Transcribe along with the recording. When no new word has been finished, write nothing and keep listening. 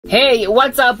Hey,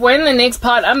 what's up? We're in the next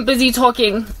part. I'm busy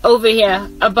talking over here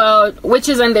about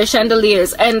witches and their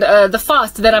chandeliers and the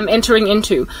fast that I'm entering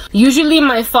into. Usually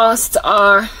my fasts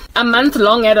are a month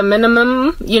long at a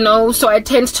minimum, you know, so I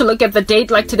tend to look at the date,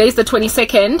 like today's the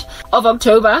 22nd of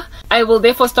October. I will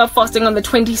therefore start fasting on the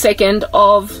 22nd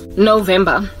of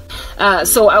November.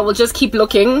 So I will just keep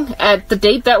looking at the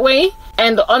date that way.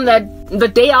 And on the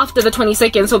day after the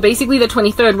 22nd, so basically the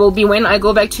 23rd, will be when I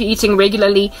go back to eating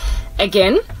regularly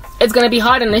again. It's going to be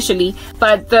hard initially,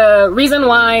 but the reason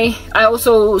why I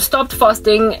also stopped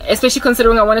fasting, especially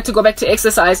considering I wanted to go back to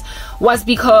exercise, was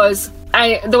because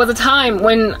there was a time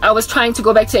when I was trying to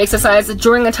go back to exercise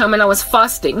during a time when I was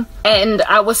fasting, and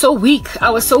I was so weak. I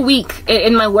was so weak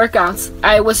in my workouts.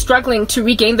 I was struggling to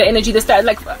regain the energy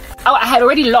like I had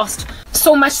already lost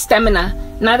so much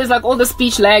stamina. Now there's like all the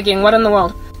speech lagging. What in the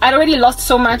world? I'd already lost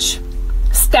so much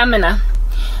stamina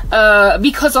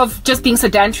because of just being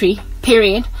sedentary,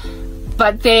 period.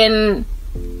 But then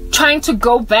trying to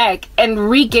go back and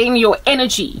regain your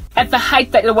energy at the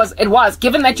height that it was,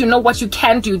 given that you know what you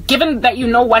can do, given that you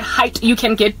know what height you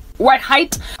can get, what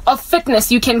height of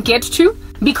fitness you can get to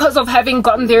because of having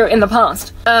gotten there in the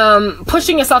past.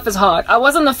 Pushing yourself is hard. I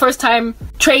wasn't the first time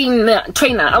trainer.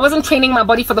 I wasn't training my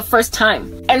body for the first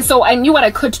time. And so I knew what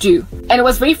I could do. And it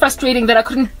was very frustrating that I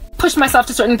couldn't push myself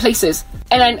to certain places.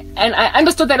 And I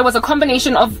understood that it was a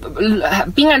combination of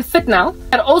being unfit now,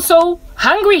 but also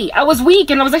hungry. I was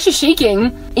weak and I was actually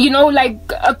shaking, you know, like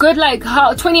a good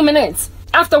 20 minutes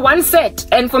after one set.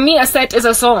 And for me, a set is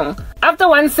a song. After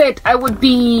one set, I would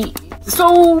be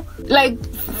so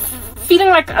feeling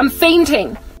like I'm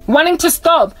fainting, wanting to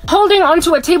stop, holding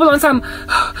onto a table on some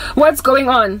what's going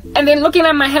on, and then looking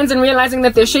at my hands and realizing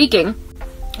that they're shaking.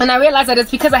 And I realized that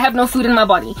it's because I have no food in my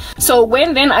body. So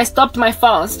when then I stopped my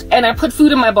fast and I put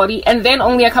food in my body, and then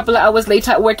only a couple of hours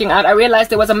later working out, I realized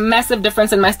there was a massive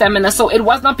difference in my stamina. So it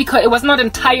was not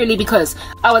entirely because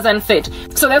I was unfit.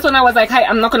 So that's when I was like, hey,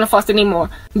 I'm not going to fast anymore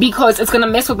because it's going to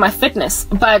mess with my fitness.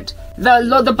 But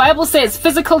the Bible says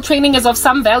physical training is of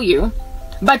some value,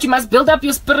 but you must build up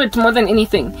your spirit more than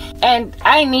anything. And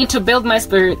I need to build my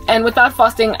spirit. And without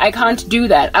fasting, I can't do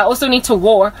that. I also need to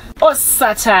war. Oh,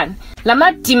 Satan.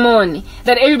 Lama demon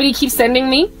that everybody keeps sending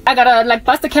me. I gotta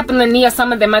bust a cap in the knee of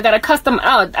some of them. I gotta cuss them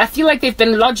out. I feel like they've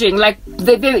been lodging, like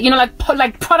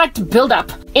product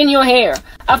buildup in your hair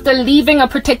after leaving a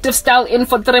protective style in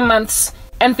for 3 months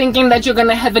and thinking that you're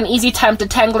gonna have an easy time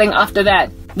detangling after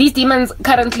that. These demons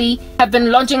currently have been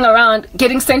lodging around,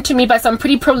 getting sent to me by some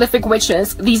pretty prolific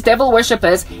witches, these devil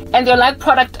worshippers, and they're like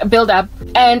product buildup.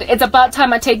 And it's about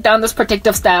time I take down this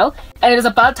protective style, and it is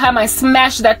about time I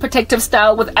smash that protective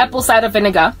style with apple cider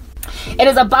vinegar. It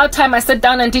is about time I sit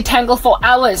down and detangle for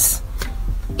hours,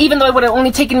 even though it would have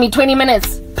only taken me 20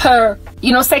 minutes per,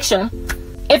 section.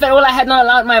 If at all I had not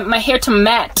allowed my hair to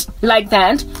mat like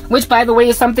that, which by the way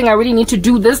is something I really need to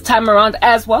do this time around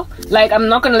as well. I'm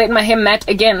not gonna let my hair mat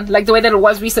again like the way that it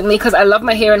was recently, because I love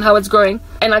my hair and how it's growing,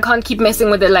 and I can't keep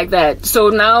messing with it like that. So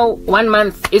now 1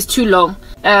 month is too long.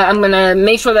 I'm gonna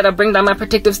make sure that I bring down my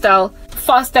protective style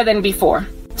faster than before,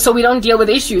 so we don't deal with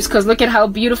issues, because look at how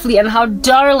beautifully and how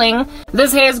darling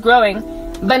this hair is growing.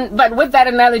 But with that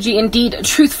analogy, indeed,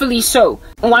 truthfully so.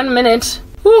 1 minute.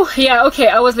 Ooh, yeah, okay,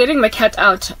 I was letting the cat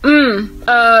out.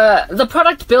 The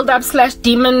product build-up /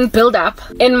 demon build-up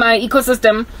in my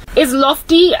ecosystem is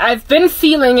lofty. I've been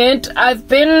feeling it. I've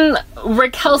been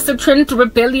recalcitrant,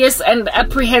 rebellious, and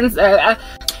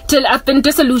till I've been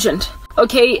disillusioned,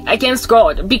 okay, against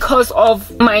God because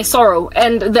of my sorrow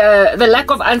and the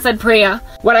lack of answered prayer.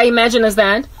 What I imagine is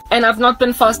that. And I've not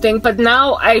been fasting, but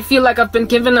now I feel like I've been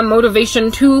given a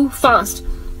motivation to fast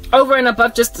over and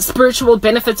above just the spiritual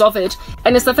benefits of it.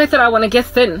 And it's the fact that I want to get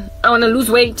thin. I want to lose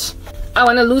weight.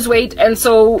 And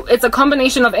so it's a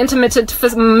combination of intermittent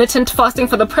fasting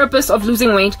for the purpose of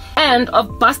losing weight and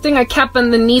of busting a cap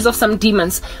in the knees of some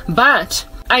demons. But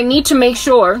I need to make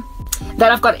sure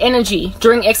that I've got energy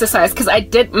during exercise, because I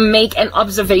did make an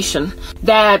observation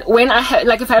that when I had,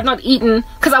 if I have not eaten,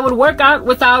 because I would work out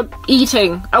without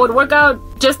eating. I would work out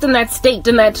just in that state,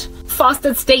 in that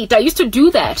fasted state. I used to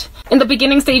do that in the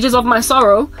beginning stages of my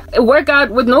sorrow. Work out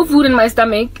with no food in my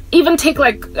stomach, even take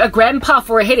a grandpa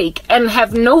for a headache and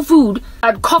have no food,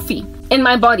 had coffee in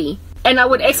my body. And I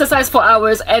would exercise for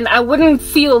hours and I wouldn't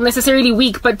feel necessarily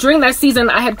weak. But during that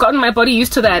season, I had gotten my body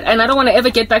used to that. And I don't want to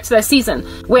ever get back to that season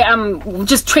where I'm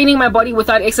just training my body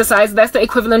without exercise. That's the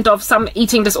equivalent of some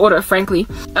eating disorder, frankly.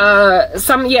 And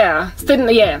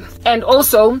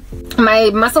also,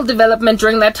 my muscle development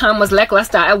during that time was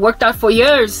lackluster. I worked out for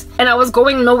years and I was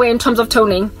going nowhere in terms of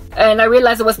toning. and I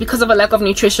realized it was because of a lack of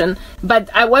nutrition. But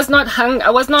I was not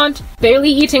barely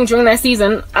eating during that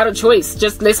season out of choice.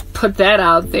 Just let's put that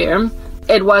out there.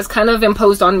 It was kind of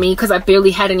imposed on me because I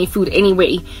barely had any food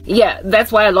anyway. Yeah,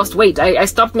 that's why I lost weight. I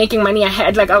stopped making money. I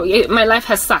had my life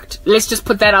has sucked. Let's just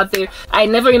put that out there. I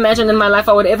never imagined in my life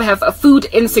I would ever have a food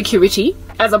insecurity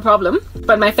as a problem.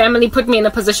 But my family put me in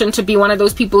a position to be one of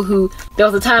those people who, there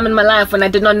was a time in my life when I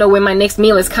did not know where my next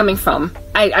meal is coming from.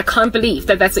 I can't believe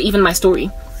that that's even my story.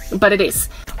 But it is.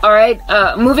 Alright,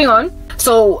 moving on.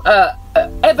 So,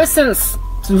 ever since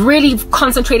really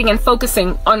concentrating and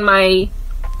focusing on my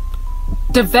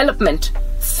development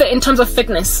in terms of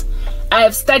fitness, I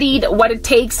have studied what it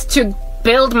takes to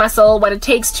build muscle, what it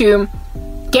takes to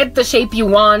get the shape you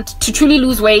want, to truly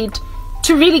lose weight,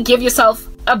 to really give yourself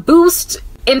a boost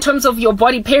in terms of your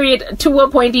body, period, to a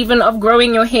point even of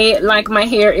growing your hair like my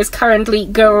hair is currently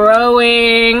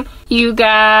growing, you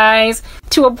guys,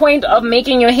 to a point of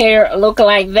making your hair look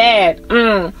like that.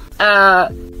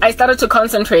 I started to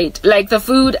concentrate. Like, the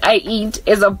food I eat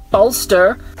is a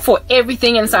bolster for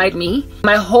everything inside me.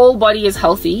 My whole body is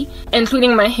healthy,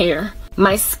 including my hair.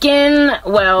 My skin,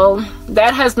 well,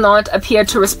 that has not appeared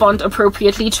to respond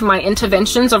appropriately to my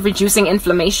interventions of reducing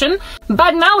inflammation.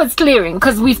 But now it's clearing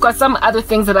because we've got some other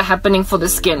things that are happening for the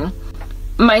skin.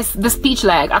 The speech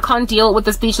lag. I can't deal with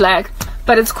the speech lag,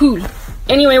 but it's cool.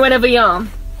 Anyway, whatever, y'all.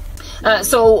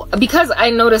 So because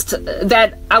I noticed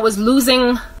that I was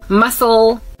losing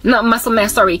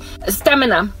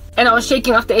stamina, and I was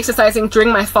shaking after exercising during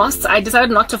my fasts, I decided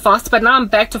not to fast, but now I'm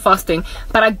back to fasting.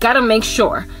 But I gotta make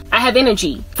sure I have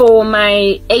energy for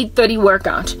my 8:30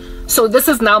 workout. So this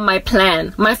is now my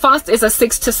plan. My fast is a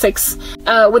 6 to 6.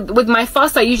 With my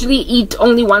fast, I usually eat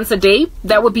only once a day.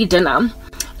 That would be dinner.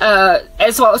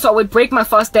 And so I would break my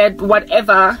fast at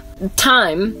whatever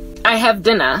time I have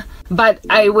dinner, but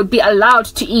I would be allowed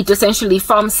to eat essentially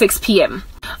from 6 p.m.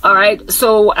 Alright,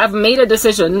 so I've made a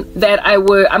decision that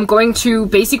I'm going to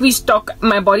basically stock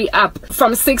my body up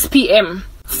from 6 p.m.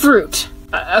 fruit.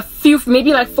 A few,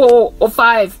 maybe like 4 or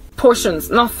 5 portions.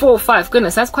 Not 4 or 5,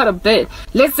 goodness, that's quite a bit.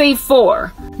 Let's say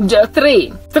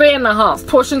 3.5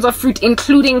 portions of fruit,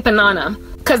 including banana,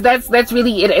 because that's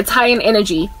really it. It's high in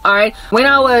energy. Alright, when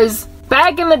I was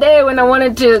back in the day, when I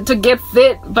wanted to get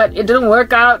fit, but it didn't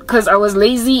work out because I was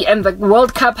lazy and the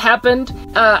World Cup happened,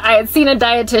 I had seen a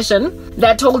dietitian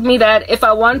that told me that if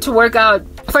I want to work out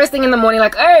first thing in the morning,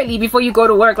 like early before you go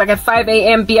to work, like at 5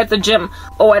 a.m, be at the gym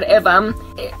or whatever,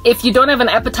 if you don't have an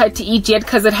appetite to eat yet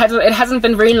because it hasn't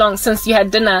been very long since you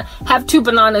had dinner, have 2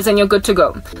 bananas and you're good to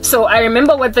go. So I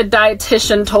remember what the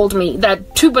dietitian told me,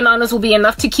 that 2 bananas will be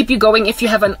enough to keep you going if you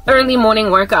have an early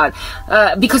morning workout,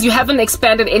 because you haven't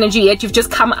expanded energy yet, you've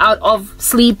just come out of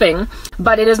sleeping.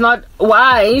 But it is not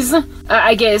wise,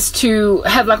 I guess, to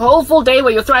have like a whole full day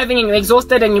where you're thriving and you're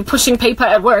exhausted and you're pushing paper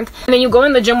at work, and then you go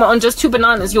in the gym on just 2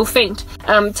 bananas, you'll faint,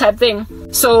 type thing.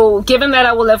 So given that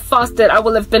I will have fasted, I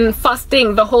will have been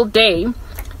fasting the whole day,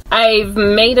 I've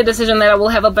made a decision that I will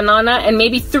have a banana and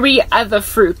maybe 3 other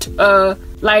fruit,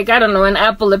 like, I don't know, an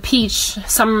apple, a peach,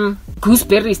 some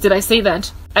gooseberries. Did I say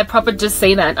that? I probably just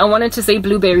say that. I wanted to say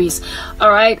blueberries.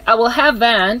 Alright, I will have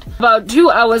that about 2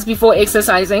 hours before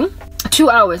exercising. 2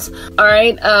 hours,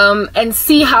 alright, and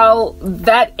see how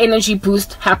that energy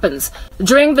boost happens.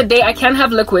 During the day I can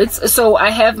have liquids, so I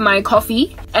have my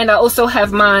coffee and I also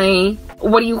have my,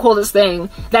 what do you call this thing,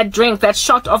 that drink, that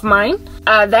shot of mine,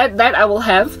 that I will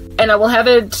have, and I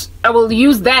will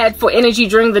use that for energy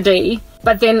during the day.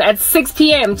 But then at 6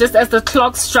 p.m, just as the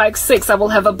clock strikes 6, I will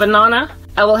have a banana,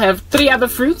 I will have 3 other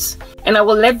fruits, and I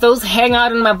will let those hang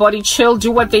out in my body, chill,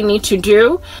 do what they need to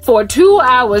do for 2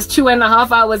 hours,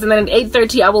 2.5 hours, and then at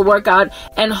 8:30 I will work out,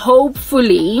 and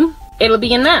hopefully it'll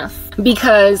be enough.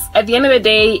 Because at the end of the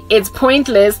day, it's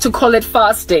pointless to call it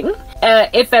fasting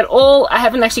if at all I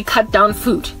haven't actually cut down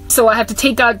food. So I have to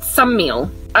take out some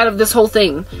meal out of this whole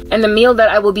thing, and the meal that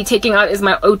I will be taking out is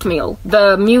my oatmeal,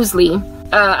 the muesli.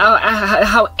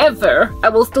 However, I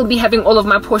will still be having all of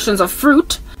my portions of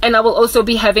fruit, and I will also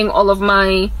be having all of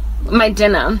my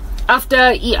dinner.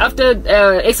 After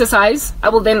exercise, I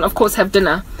will then of course have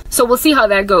dinner. So we'll see how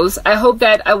that goes. I hope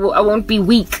that I won't be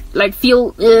weak, like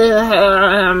feel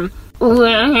or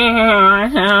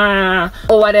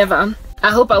whatever. I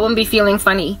hope I won't be feeling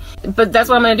funny, but that's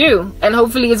what I'm gonna do, and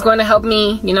hopefully it's going to help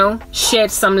me, you know,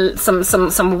 shed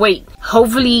some weight.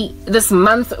 Hopefully this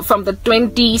month, from the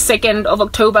 22nd of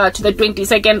October to the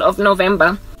 22nd of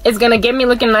November, it's gonna get me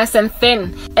looking nice and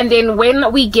thin. And then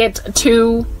when we get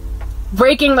to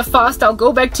breaking the fast, I'll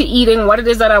go back to eating what it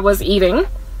is that I was eating,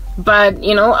 but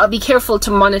you know, I'll be careful to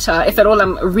monitor if at all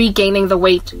I'm regaining the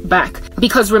weight back,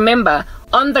 because remember,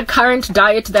 on the current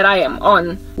diet that I am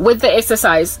on with the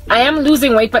exercise, I am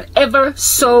losing weight, but ever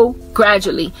so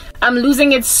gradually. I'm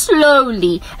losing it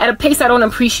slowly at a pace I don't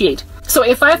appreciate. So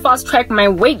if I fast track my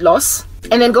weight loss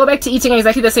and then go back to eating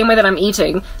exactly the same way that I'm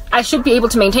eating, I should be able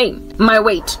to maintain my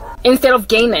weight instead of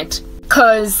gain it,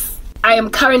 because I am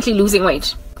currently losing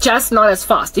weight, just not as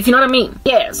fast, if you know what I mean.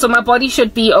 Yeah, so my body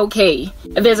should be okay.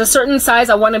 There's a certain size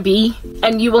I want to be,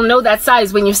 and you will know that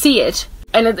size when you see it.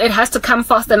 And it has to come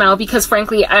faster now, because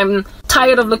frankly I'm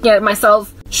tired of looking at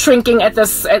myself shrinking at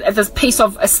this pace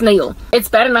of a snail. It's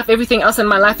bad enough everything else in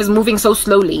my life is moving so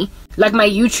slowly. Like my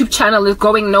YouTube channel is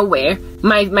going nowhere.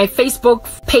 My Facebook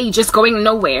page is going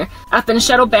nowhere. I've been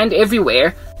shadow banned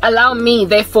everywhere. Allow me,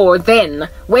 therefore, then,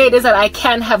 where it is that I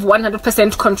can have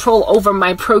 100% control over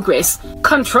my progress,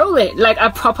 control it. Like, I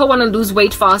proper want to lose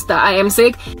weight faster. I am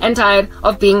sick and tired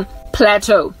of being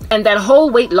plateau. And that whole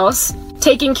weight loss,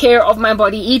 taking care of my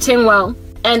body, eating well,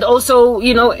 and also,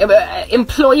 you know,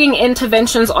 employing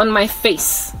interventions on my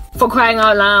face, for crying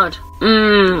out loud,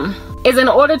 is in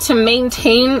order to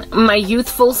maintain my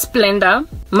youthful splendor,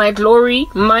 my glory,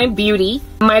 my beauty,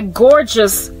 my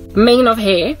gorgeous mane of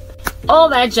hair, all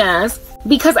that jazz,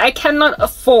 because I cannot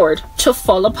afford to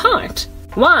fall apart.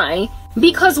 Why?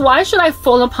 Because why should I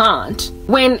fall apart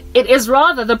when it is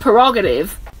rather the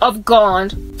prerogative of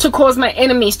God to cause my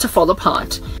enemies to fall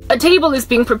apart? A table is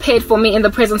being prepared for me in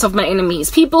the presence of my enemies.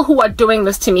 People who are doing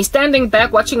this to me, standing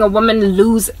back watching a woman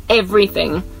lose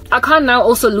everything. I can't now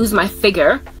also lose my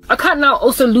figure. I can't now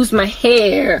also lose my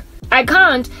hair. I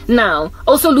can't now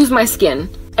also lose my skin.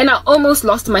 And I almost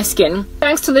lost my skin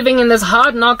thanks to living in this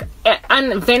hard knock,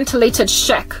 unventilated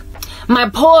shack. My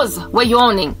pores were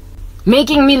yawning,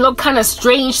 making me look kind of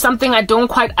strange, something I don't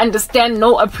quite understand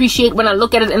nor appreciate when I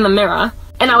look at it in the mirror.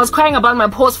 And I was crying about my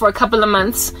pores for a couple of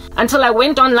months until I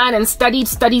went online and studied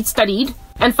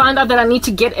and found out that I need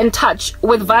to get in touch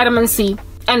with vitamin C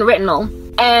and retinol.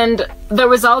 And the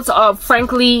results are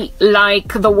frankly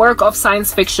like the work of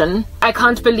science fiction. I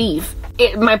can't believe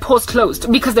it, my pores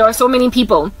closed, because there are so many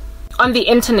people on the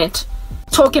internet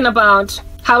talking about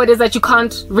how it is that you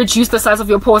can't reduce the size of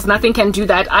your pores. Nothing can do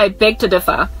that. I beg to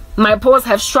differ. My pores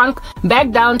have shrunk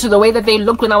back down to the way that they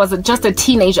looked when I was just a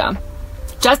teenager.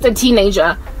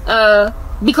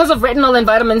 Because of retinol and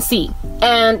vitamin C.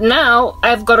 And now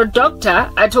I've got a doctor.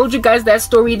 I told you guys that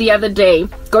story the other day.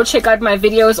 Go check out my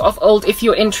videos of old if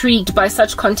you're intrigued by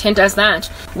such content as that,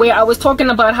 where I was talking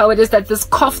about how it is that this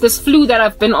cough, this flu that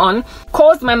I've been on,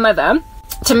 caused my mother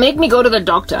to make me go to the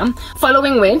doctor,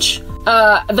 following which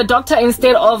the doctor,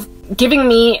 instead of giving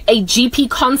me a GP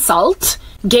consult,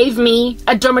 gave me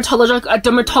a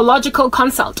dermatological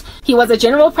consult. He was a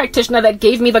general practitioner that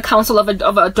gave me the counsel of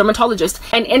a dermatologist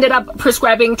and ended up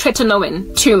prescribing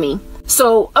tretinoin to me.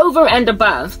 So over and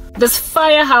above this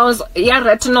firehouse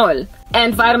retinol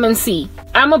and vitamin C,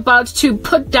 I'm about to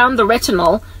put down the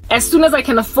retinol as soon as I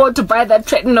can afford to buy that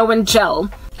tretinoin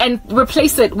gel and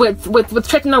replace it with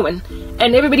tretinoin.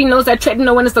 And everybody knows that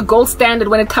tretinoin is the gold standard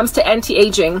when it comes to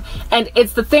anti-aging, and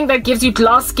it's the thing that gives you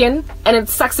glass skin and it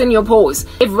sucks in your pores.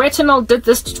 If retinol did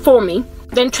this for me,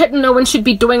 then tretinoin should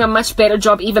be doing a much better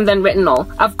job even than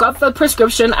retinol. I've got the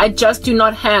prescription, I just do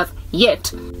not have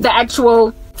yet the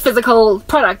actual physical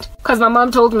product, because my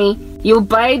mom told me, you'll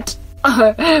buy it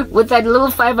with that little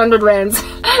 500 rands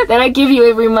that I give you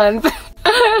every month.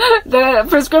 The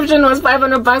prescription was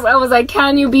 500 bucks. I was like,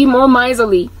 can you be more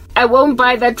miserly? I won't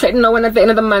buy that tretinoin at the end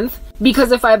of the month,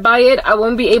 because if I buy it, I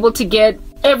won't be able to get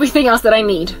everything else that I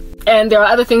need. And there are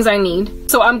other things I need.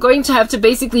 So I'm going to have to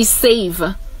basically save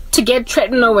to get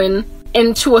tretinoin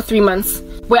in 2 or 3 months,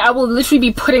 where I will literally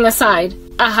be putting aside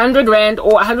 100 rand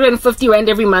or 150 rand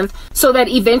every month, so that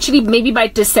eventually, maybe by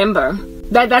December,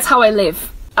 that's how I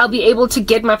live. I'll be able to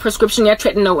get my prescription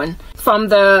tretinoin from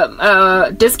the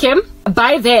Dischem.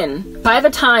 By then, by the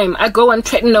time I go on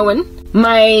tretinoin,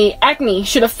 my acne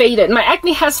should have faded. My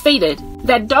acne has faded.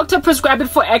 That doctor prescribed it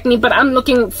for acne, but I'm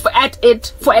looking at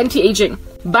it for anti-aging.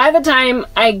 By the time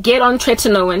I get on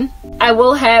tretinoin, I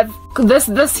will have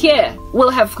this here will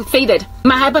have faded.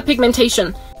 My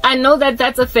hyperpigmentation. I know that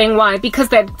that's a thing. Why? Because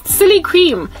that silly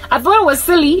cream, I thought it was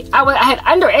silly. I had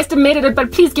underestimated it,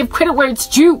 but please give credit where it's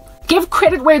due. Give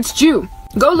credit where it's due.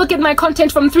 Go look at my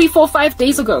content from 3, 4, 5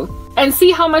 days ago and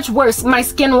see how much worse my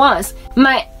skin was.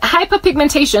 My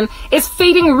hyperpigmentation is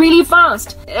fading really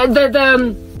fast.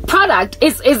 The product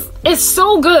is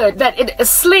so good that it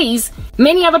slays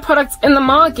many other products in the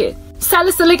market.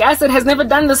 Salicylic acid has never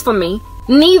done this for me.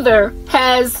 Neither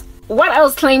has, what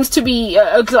else claims to be,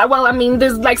 well, I mean,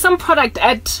 there's like some product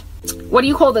at, what do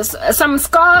you call this? Some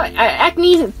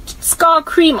acne scar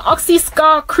cream, Oxy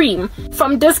Scar cream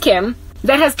from Dischem.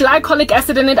 that has glycolic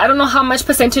acid in it. I don't know how much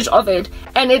percentage of it,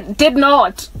 and it did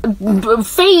not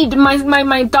fade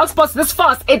my dark spots this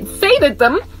fast. It faded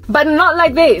them, but not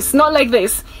like this, not like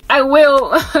this. I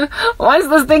will, once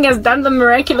this thing has done the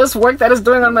miraculous work that it's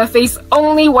doing on my face,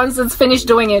 only once it's finished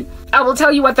doing it, I will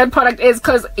tell you what that product is,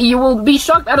 because you will be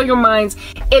shocked out of your minds.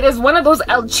 It is one of those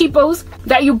El Cheapos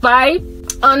that you buy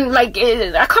on, like,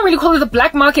 I can't really call it the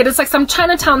black market. It's like some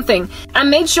Chinatown thing. I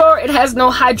made sure it has no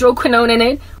hydroquinone in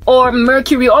it or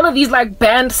mercury, all of these like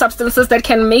banned substances that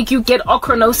can make you get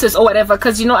ochronosis or whatever,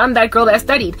 because you know I'm that girl that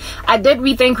studied. I did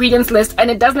read the ingredients list, and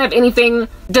it doesn't have anything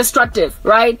destructive,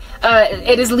 right?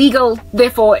 It is legal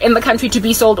therefore in the country to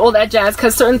be sold, all that jazz,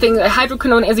 because certain things,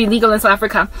 hydroquinone is illegal in South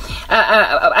Africa.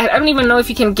 I don't even know if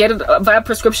you can get it via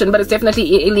prescription, but it's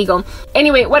definitely illegal.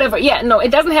 Anyway, whatever. Yeah, no, it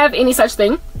doesn't have any such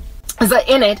thing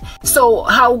in it. So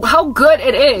how good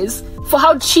it is, for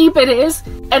how cheap it is,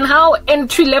 and how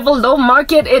entry level low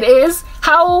market it is,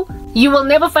 how you will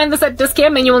never find this at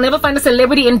Discam and you will never find a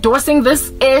celebrity endorsing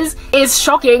this is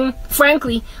shocking,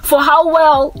 frankly, for how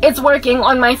well it's working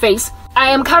on my face. I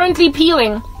am currently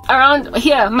peeling around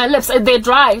here, my lips, they're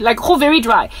dry, like very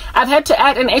dry. I've had to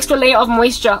add an extra layer of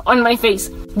moisture on my face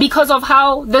because of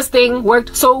how this thing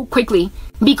worked so quickly,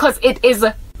 because it is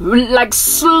like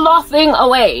sloughing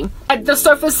away at the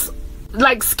surface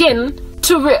like skin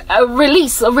to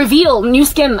reveal new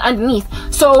skin underneath.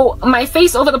 So my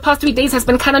face over the past 3 days has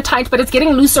been kind of tight, but it's getting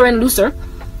looser and looser,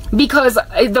 because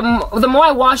the more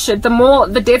I wash it, the more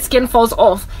the dead skin falls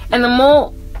off, and the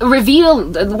more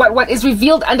revealed, what is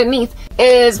revealed underneath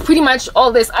is pretty much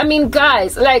all this. I mean,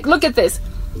 guys, like, look at this.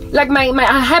 Like my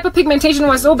hyperpigmentation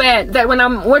was so bad that when I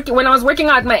was working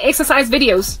out my exercise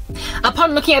videos,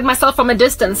 upon looking at myself from a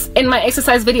distance in my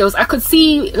exercise videos, I could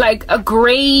see like a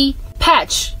gray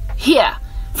patch here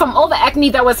from all the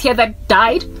acne that was here that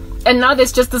died, and now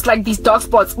there's just this like these dark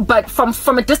spots, but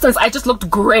from a distance I just looked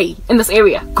gray in this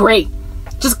area, gray,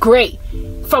 just gray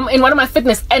from in one of my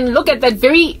fitness. And look at that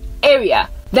very area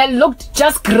that looked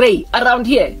just gray around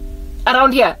here,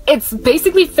 it's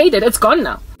basically faded. It's gone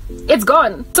now. It's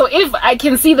gone. So if I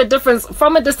can see the difference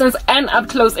from a distance and up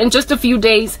close in just a few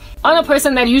days on a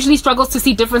person that usually struggles to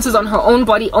see differences on her own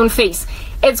body, own face,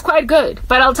 it's quite good.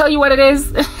 But I'll tell you what it is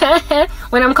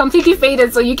when I'm completely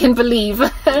faded, so you can believe,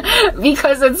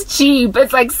 because it's cheap.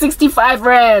 It's like 65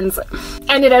 rands,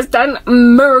 and it has done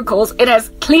miracles. It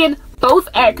has cleared both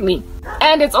acne,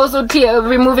 and it's also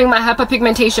removing my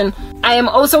hyperpigmentation. I am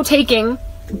also taking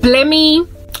Blemi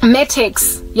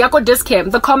Metix Yako Discam.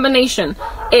 The combination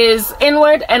is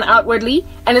inward and outwardly,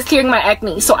 and it's clearing my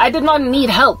acne. So I did not need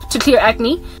help to clear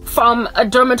acne from a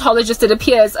dermatologist, it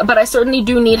appears, but I certainly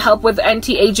do need help with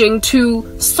anti-aging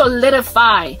to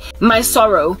solidify my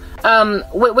sorrow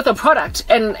with a product.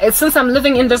 And since I'm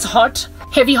living in this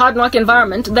heavy hard knock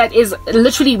environment that is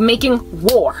literally making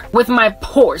war with my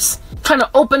pores, trying to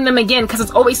open them again because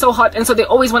it's always so hot, and so they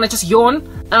always want to just yawn.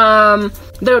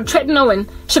 The tretinoin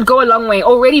should go a long way.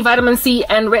 Already vitamin C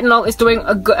and retinol is doing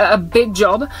a big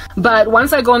job, but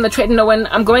once I go on the tretinoin,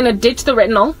 I'm going to ditch the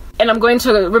retinol and I'm going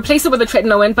to replace it with the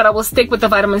tretinoin, but I will stick with the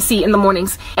vitamin C in the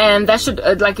mornings, and that should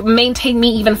like maintain me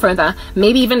even further,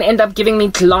 maybe even end up giving me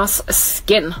glass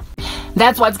skin.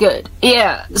 That's what's good.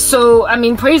 Yeah, so I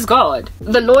mean, praise God,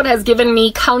 the Lord has given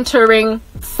me countering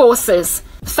forces,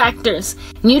 factors.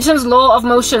 Newton's law of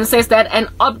motion says that an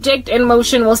object in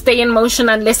motion will stay in motion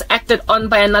unless acted on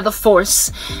by another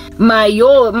force.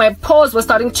 My pores were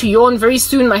starting to yawn very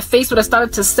soon. My face would have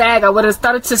started to sag. I would have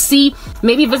started to see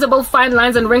maybe visible fine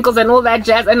lines and wrinkles and all that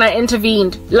jazz, and I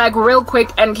intervened like real quick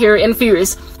and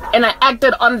furious, and I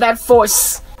acted on that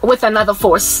force with another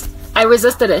force. I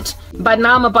resisted it, but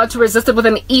now I'm about to resist it with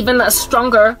an even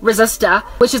stronger resistor,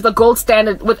 which is the gold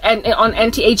standard on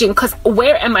anti-aging. Because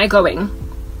where am I going?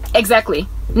 Exactly,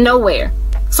 nowhere.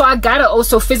 So I gotta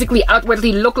also physically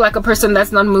outwardly look like a person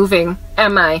that's not moving,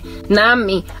 am I? Nah,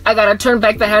 me. I gotta turn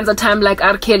back the hands of time like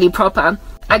R. Kelly proper.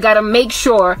 I gotta make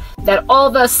sure that all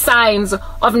the signs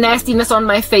of nastiness on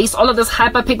my face, all of this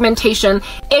hyperpigmentation,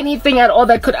 anything at all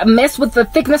that could mess with the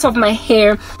thickness of my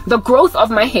hair, the growth of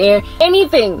my hair,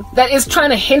 anything that is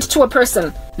trying to hint to a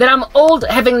person that I'm old,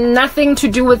 having nothing to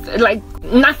do with, like,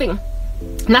 nothing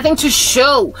to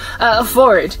show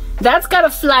for it, that's gotta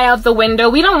fly out the window.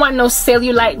 We don't want no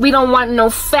cellulite, we don't want no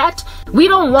fat, we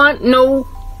don't want no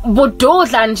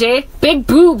bododlanje, big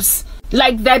boobs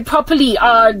like that properly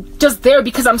are just there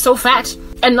because I'm so fat,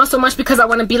 and not so much because I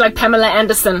want to be like Pamela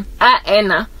Anderson.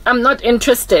 Anna, I'm not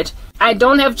interested. I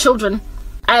don't have children.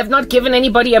 I have not given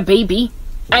anybody a baby.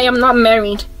 I am not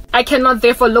married. I cannot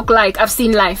therefore look like I've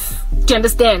seen life. Do you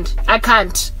understand? I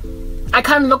can't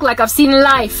look like I've seen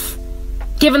life,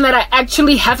 given that I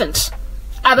actually haven't.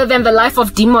 other than the life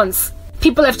of demons.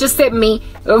 People have just sent me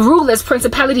rulers,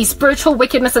 principalities, spiritual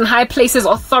wickedness in high places,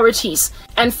 authorities.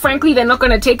 And frankly, they're not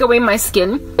going to take away my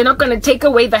skin. They're not going to take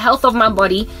away the health of my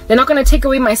body. They're not going to take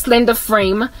away my slender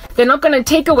frame. They're not going to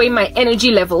take away my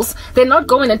energy levels. They're not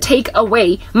going to take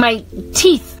away my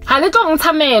teeth.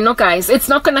 No, guys, it's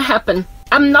not going to happen.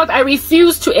 I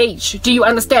refuse to age. Do you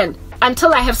understand?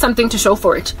 Until I have something to show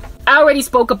for it. I already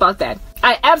spoke about that.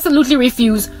 I absolutely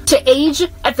refuse to age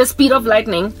at the speed of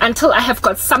lightning until I have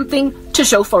got something to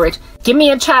show for it. Give me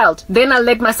a child, then I'll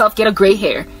let myself get a gray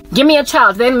hair. Give me a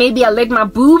child, then maybe I'll let my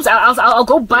boobs, I'll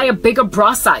go buy a bigger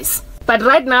bra size. But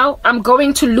right now, I'm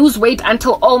going to lose weight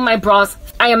until all my bras.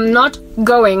 I am not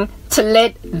going to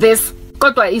let this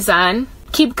Kodwa Izan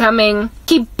keep coming,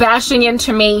 keep bashing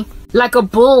into me like a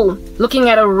bull looking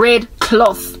at a red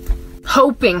cloth,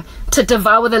 hoping to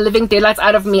devour the living daylights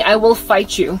out of me. I will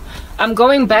fight you. I'm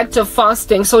going back to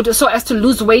fasting so as to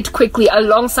lose weight quickly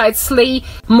alongside slay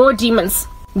more demons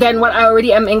than what I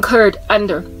already am incurred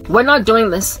under. We're not doing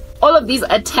this. All of these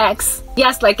attacks,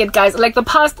 yes, like it, guys, like the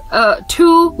past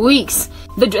 2 weeks,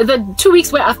 the 2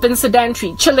 weeks where I've been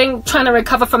sedentary, chilling, trying to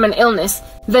recover from an illness,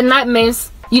 the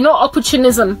nightmares,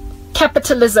 opportunism,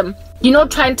 capitalism,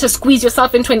 trying to squeeze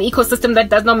yourself into an ecosystem that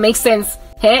does not make sense.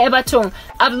 Hey,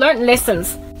 I've learned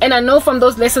lessons, and I know from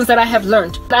those lessons that I have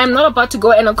learned that I'm not about to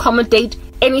go and accommodate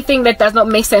anything that does not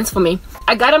make sense for me.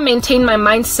 I gotta maintain my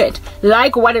mindset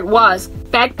like what it was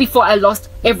back before I lost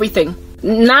everything.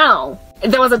 Now,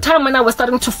 there was a time when I was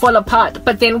starting to fall apart,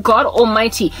 but then God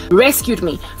Almighty rescued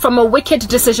me from a wicked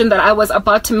decision that I was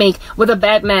about to make with a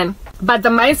bad man. But the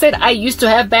mindset I used to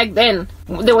have back then,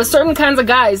 there were certain kinds of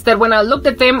guys that when I looked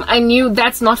at them, I knew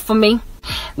that's not for me.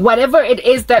 Whatever it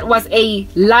is that was a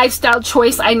lifestyle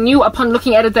choice, I knew upon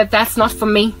looking at it that that's not for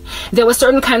me. There were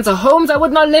certain kinds of homes I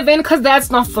would not live in because that's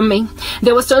not for me.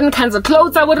 There were certain kinds of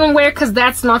clothes I wouldn't wear because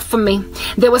that's not for me.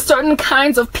 There were certain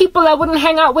kinds of people I wouldn't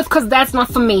hang out with because that's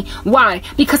not for me. Why?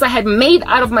 Because I had made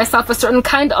out of myself a certain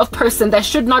kind of person that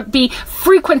should not be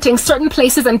frequenting certain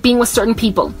places and being with certain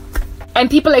people. And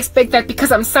people expect that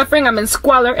because I'm suffering, I'm in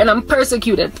squalor, and I'm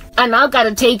persecuted. I now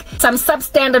gotta take some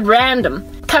substandard random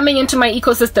coming into my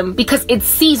ecosystem because it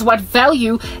sees what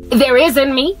value there is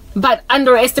in me, but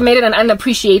underestimated and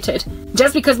unappreciated.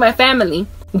 Just because my family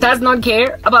does not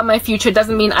care about my future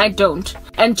doesn't mean I don't.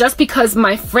 And just because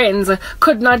my friends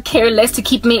could not care less to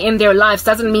keep me in their lives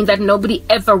doesn't mean that nobody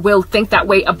ever will think that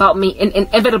way about me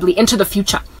inevitably into the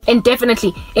future.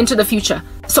 Indefinitely into the future.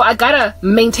 So I gotta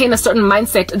maintain a certain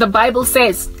mindset. The Bible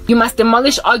says you must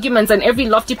demolish arguments and every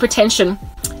lofty pretension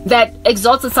that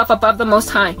exalts itself above the Most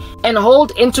High and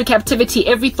hold into captivity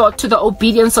every thought to the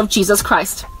obedience of Jesus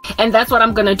Christ. And that's what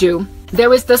I'm gonna do.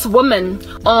 There is this woman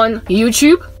on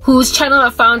YouTube whose channel I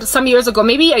found some years ago,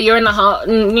 maybe a year and a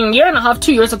half,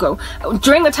 2 years ago,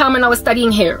 during the time when I was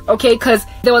studying hair, okay? Because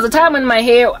there was a time when my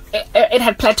hair, it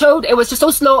had plateaued. It was just so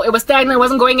slow. It was stagnant. It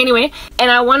wasn't going anywhere. And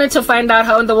I wanted to find out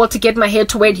how in the world to get my hair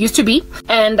to where it used to be.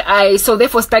 And so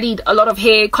therefore studied a lot of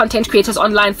hair content creators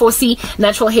online, 4C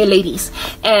natural hair ladies.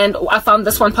 And I found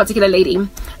this one particular lady,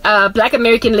 a Black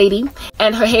American lady,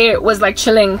 and her hair was like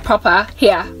chilling proper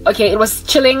hair, okay? It was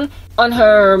chilling on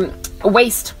her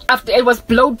waist. After it was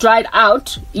blow dried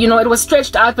out, it was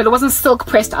stretched out, but it wasn't silk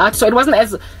pressed out, so it wasn't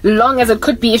as long as it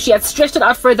could be. If she had stretched it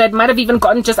out further, it might have even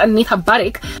gotten just underneath her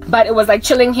buttock, but it was like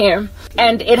chilling hair,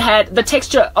 and it had the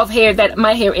texture of hair that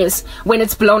my hair is when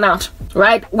it's blown out,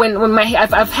 right? When my hair,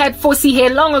 I've had 4C hair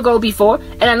long ago before,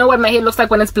 and I know what my hair looks like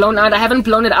when it's blown out. I haven't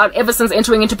blown it out ever since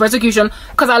entering into persecution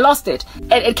because I lost it.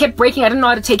 It kept breaking. I didn't know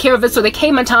how to take care of it, so there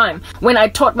came a time when I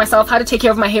taught myself how to take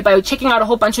care of my hair by checking out a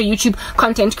whole bunch of YouTube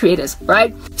content creators,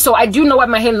 right? So I do know what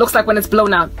my hair looks like when it's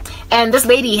blown out. And this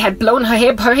lady had blown her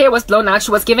hair was blown out.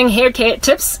 She was giving hair care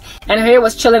tips, and her hair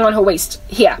was chilling on her waist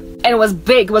here, and it was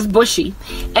big, it was bushy.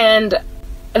 And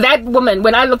that woman,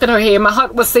 when I looked at her hair, my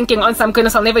heart was sinking on some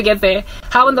goodness, I'll never get there.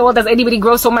 How in the world does anybody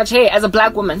grow so much hair as a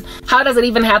black woman? How does it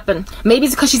even happen? Maybe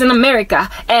it's because she's in America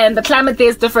and the climate there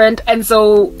is different, and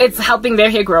so it's helping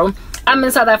their hair grow. I'm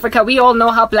in South Africa. We all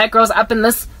know how black girls up in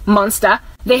this monster,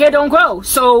 their hair don't grow.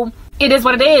 So it is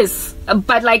what it is.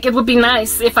 But like, it would be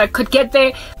nice if I could get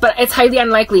there, but it's highly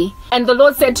unlikely. And the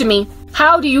Lord said to me,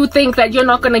 how do you think that you're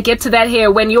not going to get to that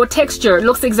hair when your texture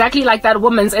looks exactly like that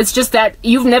woman's? It's just that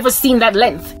you've never seen that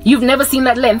length. You've never seen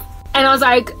that length. And I was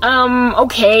like,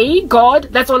 okay, God,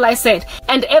 that's all I said.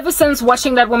 And ever since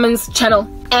watching that woman's channel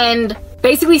and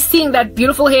basically seeing that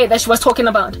beautiful hair that she was talking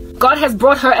about, God has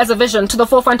brought her as a vision to the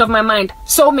forefront of my mind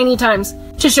so many times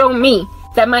to show me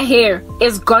that my hair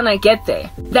is gonna get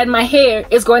there. That my hair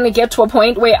is going to get to a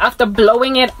point where after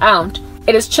blowing it out,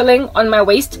 it is chilling on my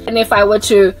waist. And if I were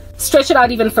to stretch it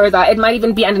out even further. It might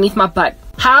even be underneath my butt.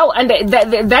 How? And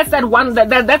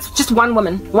that's just one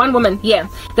woman, yeah,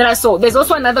 that I saw. There's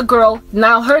also another girl.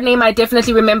 Now her name I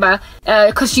definitely remember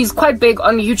because she's quite big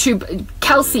on YouTube.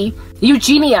 Kelsey,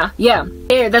 Eugenia, yeah,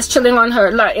 that's chilling on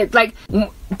her, like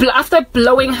after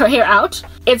blowing her hair out,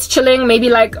 it's chilling maybe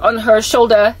like on her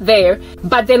shoulder there,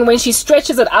 but then when she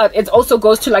stretches it out, it also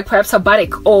goes to like perhaps her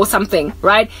buttock or something,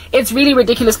 right? It's really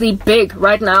ridiculously big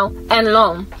right now and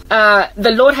long.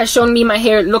 The Lord has shown me my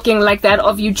hair looking like that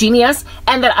of Eugenia's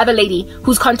and that other lady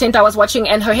whose content I was watching,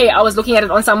 and her hair, I was looking at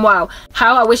it on some wow,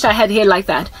 how I wish I had hair like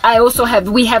that.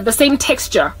 We have the same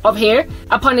texture of hair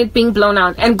upon it being blown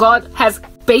out, and God has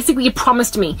basically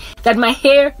promised me that my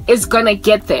hair is gonna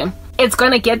get there. It's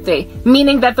gonna get there,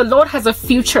 meaning that the Lord has a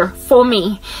future for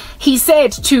me. He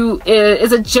said to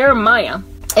is it Jeremiah?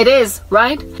 It is,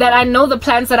 right? That I know the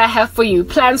plans that I have for you,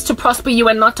 plans to prosper you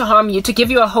and not to harm you, to give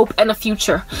you a hope and a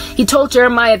future. He told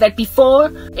Jeremiah that before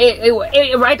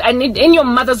right, in your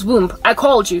mother's womb I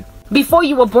called you. Before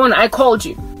you were born, I called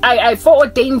you. I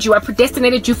foreordained you. I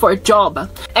predestinated you for a job,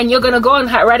 and you're gonna go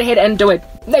and right ahead and do it.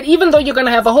 That even though you're gonna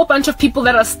have a whole bunch of people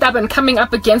that are stubborn coming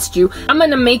up against you, I'm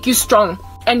gonna make you strong,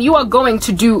 and you are going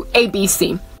to do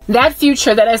ABC. That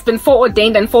future that has been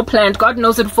foreordained and foreplanned, God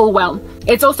knows it full well.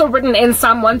 It's also written in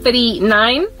Psalm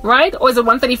 139, right? Or is it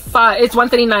 135? It's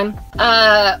 139.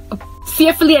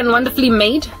 Fearfully and wonderfully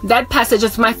made. That passage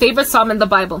is my favorite psalm in the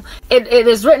Bible. It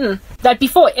is written that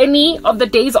before any of the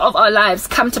days of our lives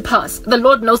come to pass, the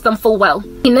Lord knows them full well.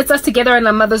 He knits us together in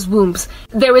our mother's wombs.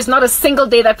 There is not a single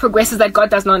day that progresses that God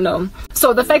does not know.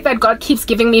 So the fact that God keeps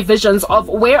giving me visions of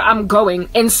where I'm going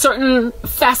in certain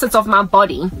facets of my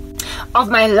body, of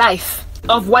my life,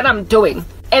 of what I'm doing,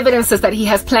 evidences that He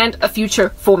has planned a future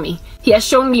for me. He has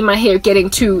shown me my hair getting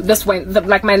to this way,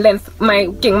 like my length,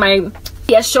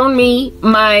 He has shown me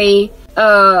my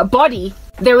body.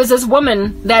 There is this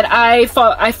woman that I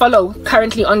follow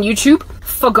currently on YouTube.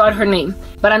 Forgot her name,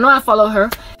 but I know I follow her.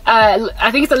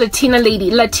 I think it's a Latina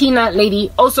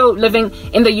lady, also living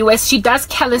in the US. She does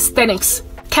calisthenics,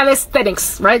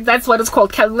 right? That's what it's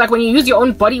called. Like when you use your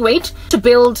own body weight to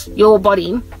build your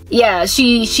body. Yeah,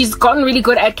 she's gotten really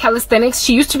good at calisthenics.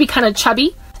 She used to be kind of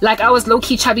chubby. Like I was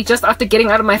low-key chubby just after getting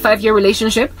out of my 5-year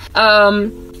relationship.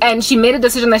 And she made a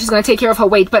decision that she's going to take care of her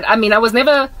weight. But I mean,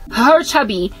 her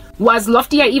chubby was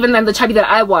loftier even than the chubby that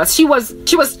I was. She was,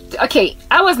 okay,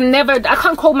 I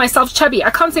can't call myself chubby. I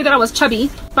can't say that I was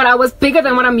chubby, but I was bigger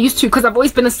than what I'm used to because I've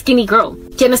always been a skinny girl.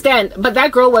 Do you understand? But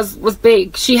that girl was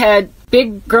big. She had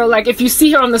big girl, like if you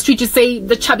see her on the street, you say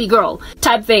the chubby girl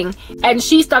type thing. And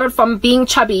she started from being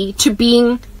chubby to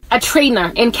being a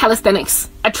trainer in calisthenics.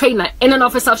 A trainer. In and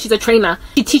of herself, she's a trainer.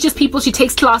 She teaches people, she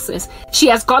takes classes. She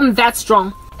has gotten that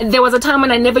strong. There was a time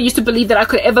when I never used to believe that I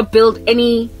could ever build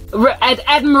any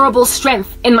admirable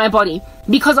strength in my body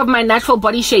because of my natural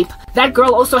body shape. That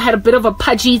girl also had a bit of a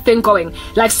pudgy thing going,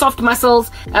 like soft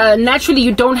muscles. Naturally,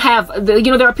 you don't have,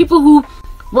 there are people who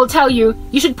will tell you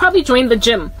should probably join the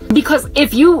gym because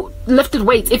if you lifted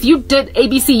weights, if you did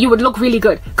ABC, you would look really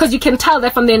good because you can tell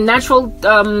that from their natural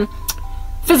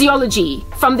physiology,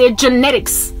 from their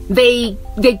genetics, they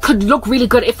could look really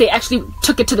good if they actually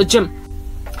took it to the gym.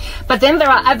 But then there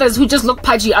are others who just look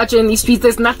pudgy out here in these streets.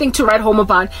 There's nothing to write home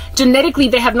about. Genetically,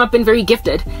 they have not been very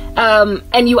gifted.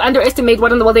 And you underestimate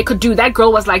what in the world they could do. That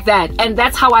girl was like that. And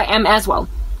that's how I am as well.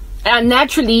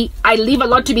 Naturally, I leave a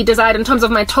lot to be desired in terms of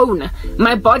my tone.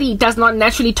 My body does not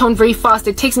naturally tone very fast.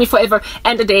 It takes me forever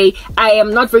and a day. I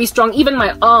am not very strong. Even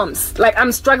my arms, like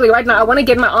I'm struggling right now. I want to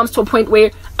get my arms to a point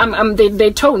where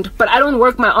they're toned, but I don't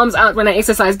work my arms out when I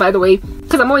exercise, by the way,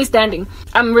 because I'm always standing.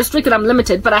 I'm restricted, I'm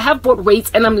limited, but I have bought weights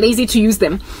and I'm lazy to use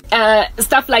them.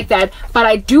 Stuff like that. But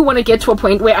I do want to get to a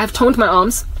point where I've toned my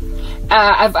arms.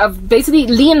 I've basically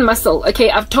lean muscle. Okay,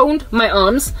 I've toned my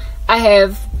arms. I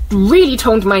have really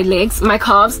toned my legs, my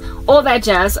calves, all that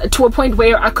jazz, to a point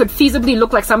where I could feasibly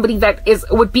look like somebody that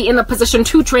would be in a position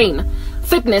to train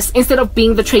fitness instead of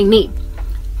being the trainee.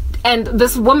 And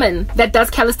this woman that does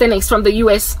calisthenics from the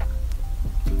US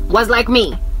was like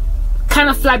me, kind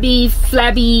of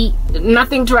flabby,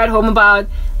 nothing to write home about.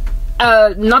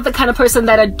 Not the kind of person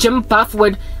that a gym buff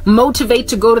would motivate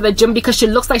to go to the gym because she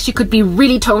looks like she could be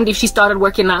really toned if she started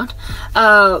working out.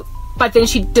 But then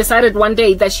she decided one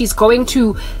day that she's going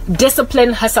to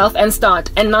discipline herself and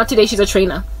start. And now today she's a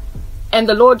trainer. And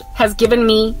the Lord has given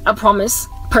me a promise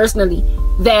personally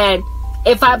that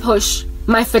if I push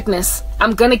my fitness,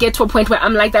 I'm going to get to a point where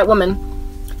I'm like that woman.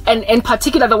 And in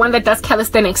particular, the one that does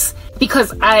calisthenics.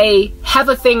 Because I have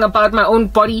a thing about my own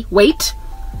body weight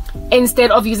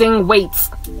instead of using weights.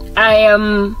 I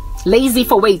am Lazy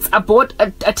for weights. I bought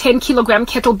a 10 kilogram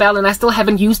kettlebell and I still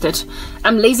haven't used it.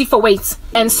 I'm lazy for weights.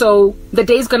 And so the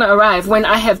day's gonna arrive when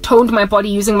I have toned my body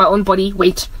using my own body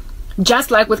weight.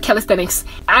 Just like with calisthenics.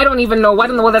 I don't even know what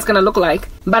in the world that's gonna look like.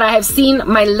 But I have seen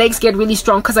my legs get really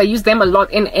strong because I use them a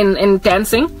lot in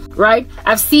dancing, right?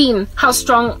 I've seen how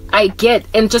strong I get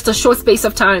in just a short space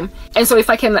of time. And so if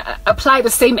I can apply the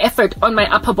same effort on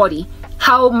my upper body,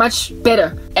 how much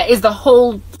better is the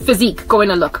whole physique going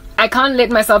to look? I can't let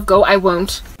myself go. I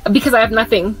won't. Because I have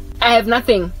nothing. I have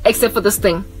nothing except for this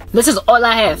thing. This is all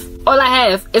I have. All I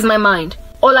have is my mind.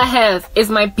 All I have is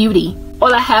my beauty.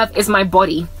 All I have is my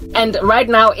body. And right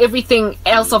now, everything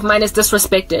else of mine is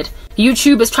disrespected.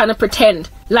 YouTube is trying to pretend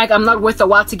like I'm not worth a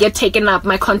while to get taken up,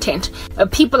 my content.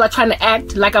 People are trying to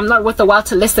act like I'm not worth a while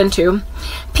to listen to.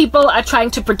 People are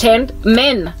trying to pretend.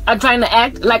 Men are trying to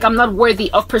act like I'm not worthy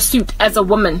of pursuit as a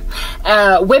woman.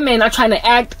 Women are trying to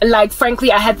act like,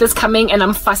 frankly, I had this coming and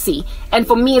I'm fussy. And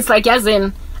for me, it's like, as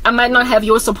in, I might not have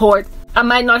your support. I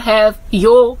might not have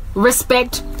your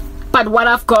respect. But what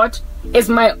I've got is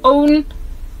my own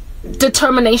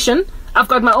determination. I've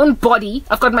got my own body.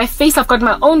 I've got my face. I've got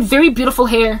my own very beautiful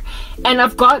hair. And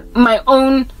I've got my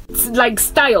own, like,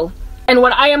 style. And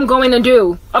what I am going to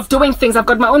do of doing things, I've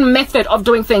got my own method of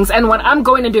doing things. And what I'm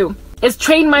going to do is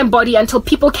train my body until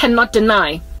people cannot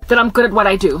deny that I'm good at what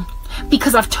I do.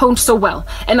 Because I've toned so well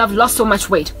and I've lost so much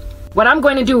weight. What I'm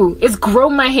going to do is grow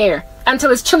my hair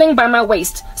until it's chilling by my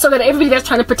waist, so that everybody that's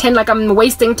trying to pretend like I'm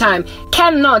wasting time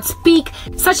cannot speak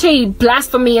such a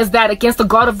blasphemy as that against the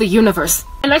God of the universe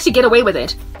and actually get away with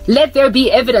it. Let there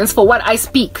be evidence for what I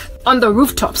speak on the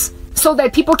rooftops, so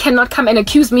that people cannot come and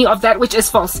accuse me of that which is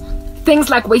false.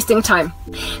 Things like wasting time.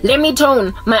 Let me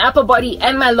tone my upper body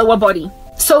and my lower body,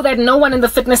 so that no one in the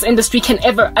fitness industry can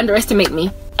ever underestimate me.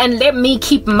 And let me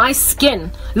keep my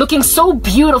skin looking so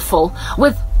beautiful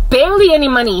with barely any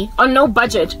money, on no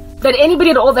budget, that anybody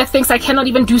at all that thinks I cannot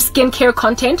even do skincare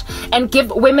content and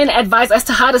give women advice as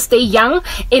to how to stay young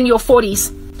in your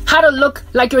 40s, how to look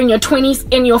like you're in your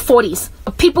 20s in your 40s.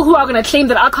 People who are going to claim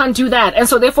that I can't do that and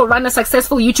so therefore run a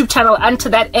successful YouTube channel unto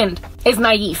that end is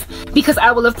naive, because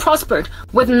I will have prospered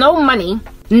with no money,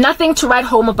 nothing to write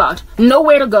home about,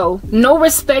 nowhere to go, no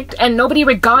respect, and nobody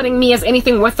regarding me as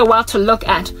anything worth the while to look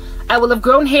at. I will have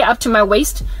grown hair up to my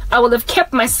waist. I will have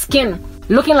kept my skin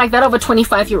looking like that of a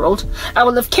 25-year-old. I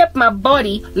will have kept my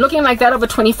body looking like that of a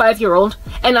 25-year-old.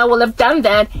 And I will have done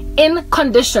that in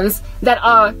conditions that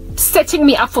are setting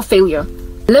me up for failure.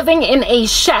 Living in a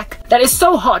shack that is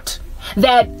so hot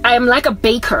that I am like a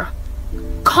baker,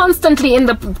 constantly in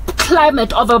the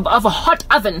climate of a hot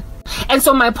oven. And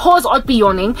so my pores ought to be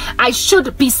yawning. I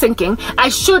should be sinking. I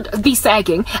should be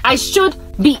sagging. I should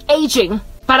be aging.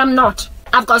 But I'm not.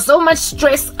 I've got so much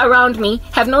stress around me,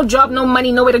 have no job, no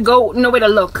money, nowhere to go, nowhere to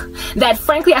look, that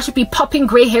frankly I should be popping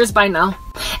gray hairs by now.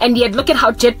 And yet look at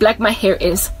how jet black my hair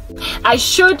is. I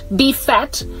should be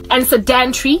fat and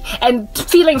sedentary and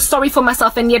feeling sorry for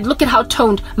myself, and yet look at how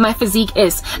toned my physique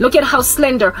is. Look at how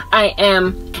slender I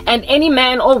am. And any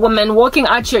man or woman walking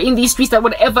out here in these streets that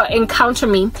would ever encounter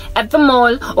me at the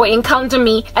mall, or encounter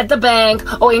me at the bank,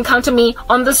 or encounter me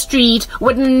on the street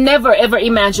would never ever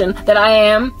imagine that I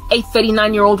am a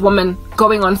 39-year-old woman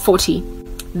going on 40.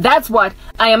 That's what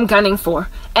I am gunning for.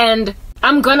 And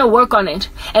I'm gonna work on it,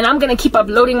 and I'm gonna keep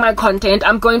uploading my content.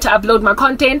 I'm going to upload my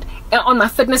content on my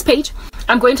fitness page.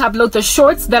 I'm going to upload the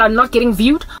shorts that are not getting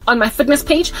viewed on my fitness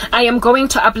page. I am going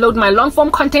to upload my long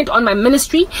form content on my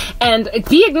ministry and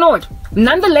be ignored.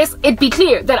 Nonetheless, it be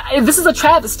clear that this is a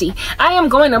travesty. I am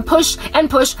going to push and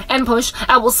push and push.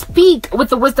 I will speak with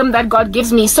the wisdom that God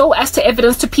gives me, so as to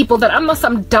evidence to people that I'm not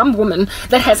some dumb woman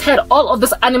that has had all of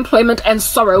this unemployment and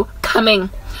sorrow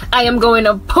coming. I am going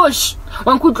to push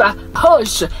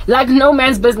like no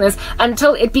man's business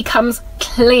until it becomes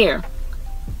clear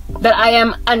that I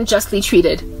am unjustly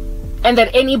treated, and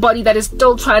that anybody that is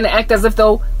still trying to act as if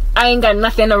though I ain't got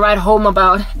nothing to write home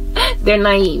about, they're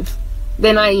naive.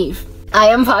 They're naive. I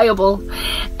am viable,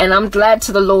 and I'm glad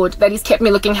to the Lord that He's kept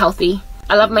me looking healthy.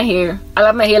 I love my hair. I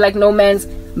love my hair like no man's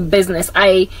business.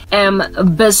 I am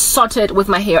besotted with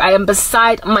my hair. I am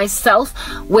beside myself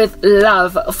with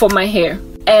love for my hair.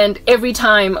 And every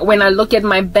time when I look at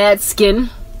my bad skin,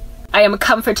 I am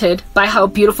comforted by how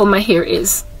beautiful my hair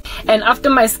is. And after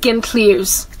my skin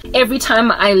clears, every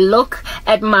time I look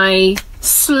at my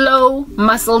slow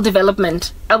muscle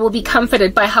development, I will be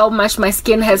comforted by how much my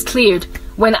skin has cleared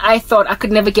when I thought I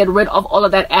could never get rid of all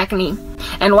of that acne.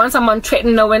 And once I'm on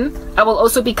tretinoin, I will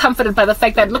also be comforted by the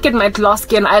fact that look at my glass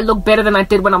skin, I look better than I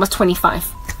did when I was 25.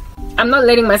 I'm not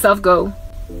letting myself go.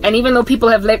 And even though people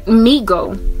have let me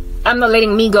go, I'm not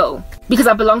letting me go. because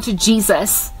I belong to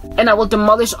Jesus, and I will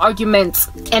demolish arguments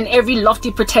and every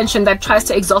lofty pretension that tries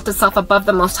to exalt itself above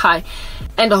the Most High,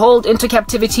 and hold into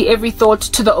captivity every thought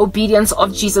to the obedience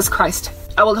of Jesus Christ.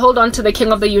 I will hold on to the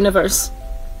King of the universe,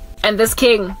 and this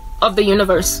King of the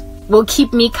universe will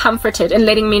keep me comforted in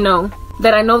letting me know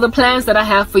that I know the plans that I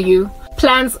have for you.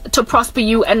 Plans to prosper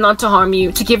you and not to harm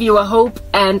you, to give you a hope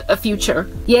and a future.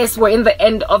 Yes, we're in the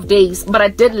end of days, but I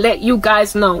did let you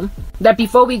guys know that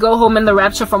before we go home in the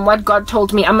rapture, from what God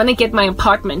told me, I'm gonna get my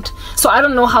apartment. So I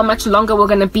don't know how much longer we're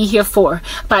gonna be here for,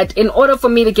 but in order for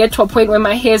me to get to a point where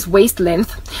my hair is waist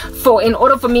length, in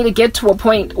order for me to get to a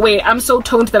point where I'm so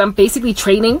toned that I'm basically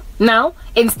training now,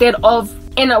 instead of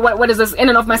in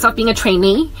and of myself being a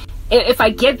trainee. If I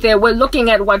get there, we're looking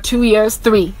at what, 2 years,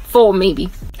 3, 4 maybe.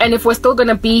 And if we're still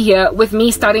gonna be here with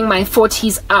me starting my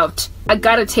 40s out, I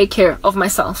gotta take care of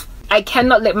myself. I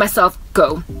cannot let myself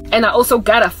go. And I also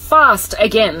gotta fast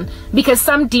again, because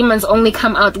some demons only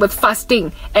come out with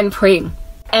fasting and praying.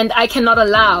 And I cannot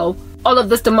allow all of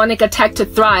this demonic attack to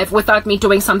thrive without me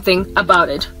doing something about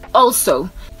it. Also,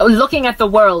 looking at the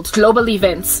world, global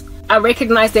events, I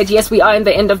recognize that yes, we are in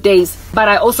the end of days, but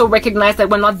I also recognize that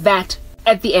we're not that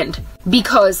at the end,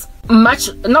 because much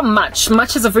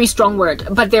is a very strong word,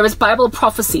 but there is Bible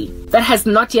prophecy that has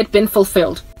not yet been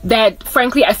fulfilled, that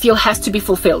frankly I feel has to be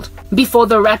fulfilled before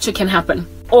the rapture can happen,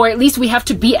 or at least we have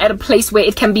to be at a place where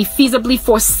it can be feasibly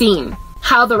foreseen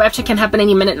how the rapture can happen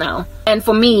any minute now. And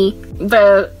for me,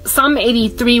 the Psalm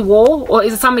 83 war, or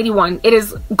is it Psalm 81, it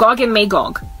is Gog and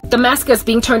Magog, Damascus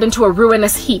being turned into a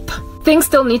ruinous heap. Things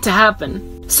still need to happen.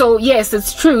 So yes,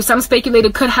 it's true, some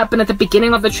speculated could happen at the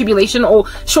beginning of the tribulation or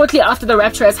shortly after the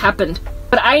rapture has happened.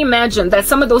 But I imagine that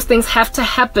some of those things have to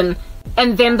happen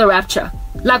and then the rapture.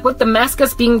 Like with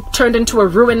Damascus being turned into a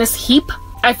ruinous heap,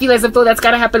 I feel as if though that's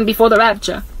gotta happen before the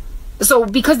rapture. So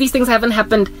because these things haven't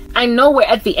happened, I know we're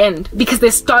at the end because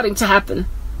they're starting to happen.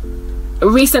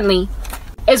 Recently,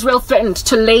 Israel threatened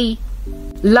to lay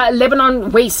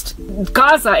Lebanon waste.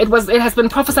 Gaza, it has been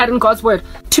prophesied in God's word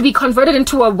to be converted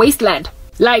into a wasteland.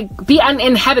 Like, be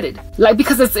uninhabited, like,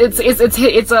 because it's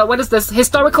what is this,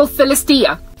 historical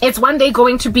Philistia. It's one day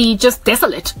going to be just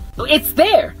desolate. It's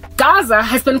there. Gaza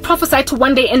has been prophesied to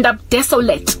one day end up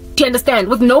desolate. Do you understand?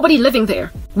 With nobody living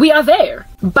there. We are there.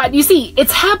 But you see,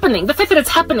 it's happening. The fact that it's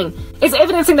happening is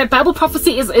evidencing that Bible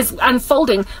prophecy is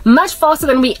unfolding much faster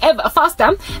than we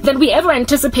ever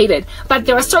anticipated. But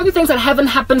there are certain things that haven't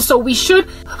happened, so we should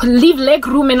leave leg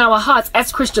room in our hearts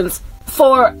as Christians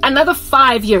for another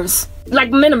 5 years.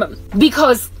 Like minimum,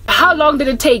 because how long did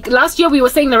it take? Last year we were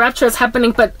saying the rapture is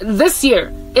happening, but this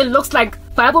year it looks like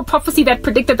Bible prophecy that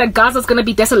predicted that Gaza is going to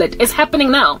be desolate is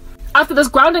happening now after this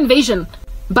ground invasion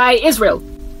by Israel.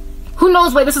 Who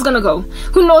knows where this is going to go?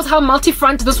 Who knows how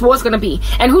multi-front this war is going to be?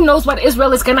 And who knows what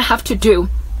Israel is going to have to do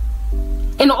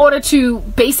in order to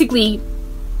basically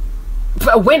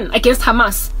win against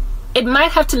Hamas? It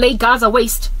might have to lay Gaza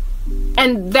waste,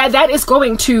 and that is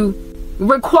going to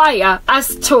require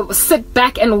us to sit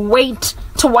back and wait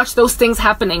to watch those things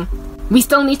happening. We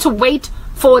still need to wait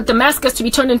for Damascus to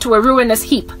be turned into a ruinous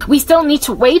heap. We still need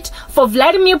to wait for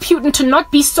Vladimir Putin to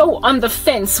not be so on the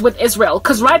fence with Israel,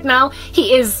 because right now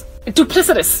he is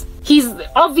duplicitous. He's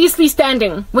obviously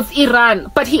standing with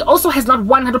Iran, but he also has not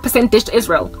 100% dished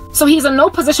Israel. So he's in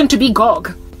no position to be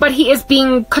Gog, but he is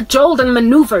being cajoled and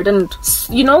maneuvered and,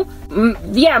 you know,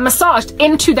 massaged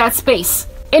into that space.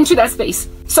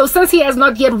 So since he has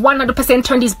not yet 100%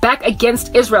 turned his back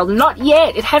against Israel, not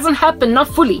yet, it hasn't happened, not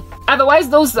fully. Otherwise,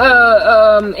 those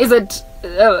is it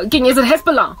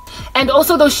Hezbollah and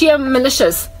also those Shia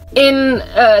militias in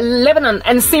Lebanon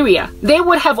and Syria, they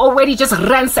would have already just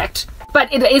ransacked.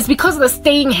 But it is because of the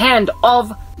staying hand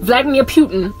of Vladimir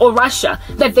Putin or Russia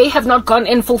that they have not gone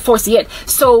in full force yet.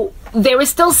 So there is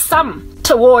still some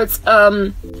towards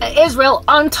Israel.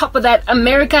 On top of that,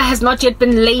 America has not yet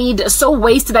been laid so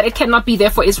waste that it cannot be there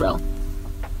for Israel.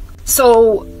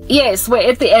 So yes, we're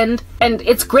at the end, and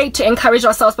it's great to encourage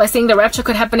ourselves by saying the rapture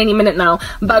could happen any minute now,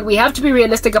 but we have to be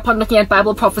realistic upon looking at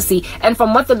Bible prophecy. And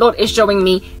from what the Lord is showing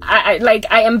me, I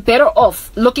am better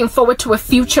off looking forward to a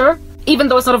future, even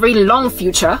though it's not a very long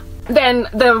future, than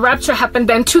the rapture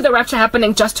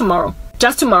happening just tomorrow.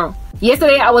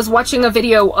 Yesterday I was watching a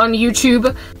video on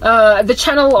YouTube, the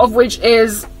channel of which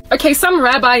is, some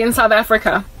rabbi in South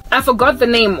Africa. I forgot the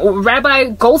name, Rabbi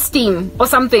Goldstein or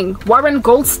something, Warren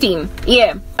Goldstein.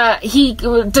 Yeah, he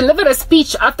delivered a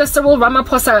speech after Cyril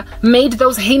Ramaphosa made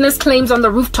those heinous claims on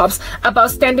the rooftops about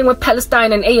standing with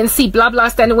Palestine and ANC, blah blah,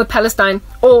 standing with Palestine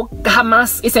or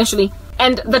Hamas essentially.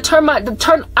 And the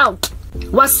turnout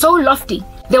was so lofty.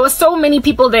 There were so many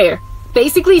people there,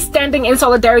 basically standing in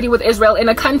solidarity with Israel in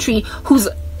a country whose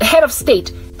head of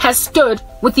state has stood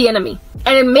with the enemy.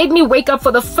 And it made me wake up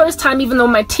for the first time, even though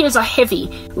my tears are heavy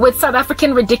with South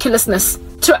African ridiculousness,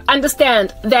 to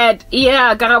understand that,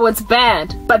 yeah, Garabo, it's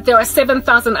bad, but there are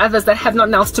 7,000 others that have not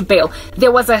knelt to bail.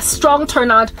 There was a strong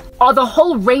turnout. Or the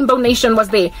whole rainbow nation was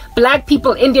there. Black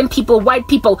people, Indian people, white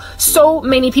people. So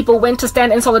many people went to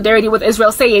stand in solidarity with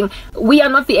Israel, saying, we are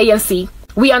not the ANC.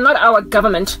 We are not our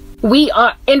government. We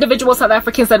are individual South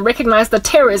Africans that recognize the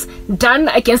terrors done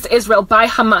against Israel by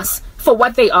Hamas for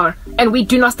what they are. And we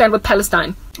do not stand with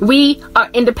Palestine. We are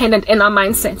independent in our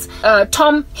mindsets.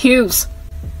 Tom Hughes,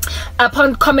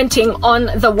 upon commenting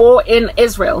on the war in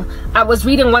Israel, I was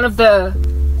reading one of the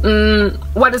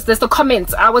the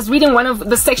comments. I was reading one of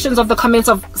the sections of the comments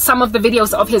of some of the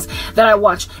videos of his that I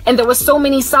watched, and there were so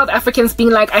many South Africans being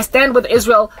like, I stand with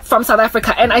Israel from South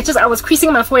Africa, and I was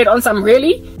creasing my forehead on some,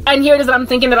 really? And here it is that I'm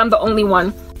thinking that I'm the only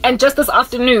one. And just this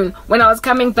afternoon, when I was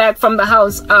coming back from the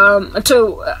house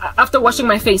after washing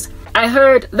my face, I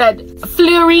heard that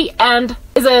Fleury and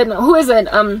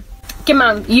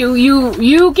Kimang,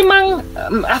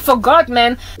 Kimang, I forgot,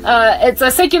 man. It's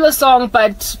a secular song,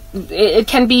 but it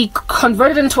can be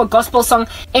converted into a gospel song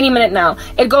any minute now.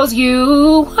 It goes,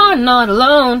 you are not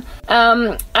alone.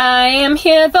 I am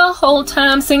here the whole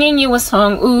time singing you a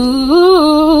song.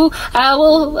 Ooh, I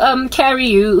will carry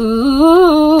you.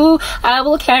 Ooh, I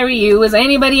will carry you. Is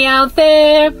anybody out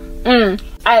there?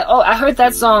 I heard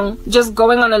that song just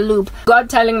going on a loop. God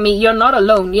telling me, you're not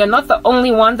alone. You're not the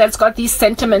only one that's got these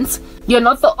sentiments. You're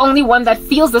not the only one that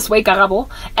feels this way, Garabo.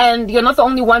 And you're not the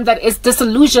only one that is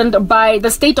disillusioned by the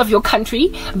state of your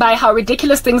country, by how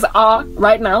ridiculous things are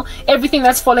right now, everything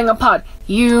that's falling apart.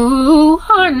 You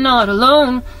are not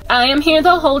alone. I am here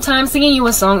the whole time singing you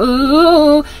a song.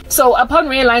 Ooh. So upon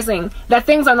realizing that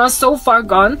things are not so far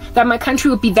gone, that my country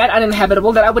would be that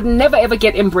uninhabitable, that I would never ever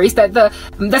get embraced, that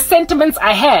the sentiments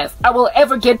I have, I will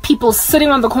ever get people sitting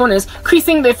on the corners,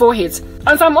 creasing their foreheads.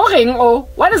 And so I'm oh,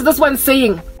 what is this one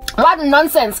saying? What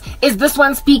nonsense is this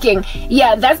one speaking?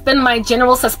 Yeah, that's been my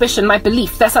general suspicion, my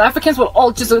belief, that South Africans will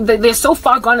all just, they're so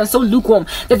far gone and so lukewarm,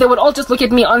 that they would all just look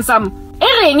at me on some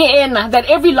that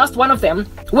every last one of them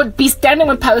would be standing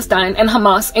with Palestine and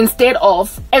Hamas instead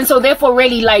of, and so therefore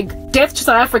really like death to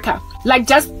South Africa. Like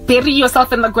just bury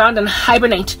yourself in the ground and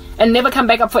hibernate and never come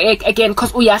back up for air again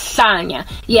because uyasanya.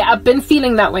 Yeah, I've been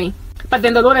feeling that way. But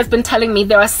then the Lord has been telling me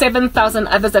there are 7,000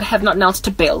 others that have not knelt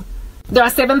to bail. There are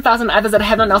 7,000 others that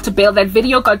have not knelt to bail. That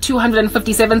video got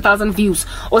 257,000 views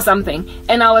or something.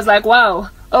 And I was like, wow,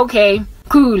 okay,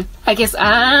 cool. I guess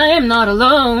I am not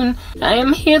alone. I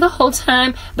am here the whole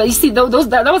time. But you see, that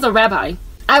was a rabbi.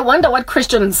 I wonder what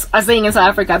Christians are saying in South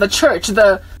Africa. The church,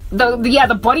 the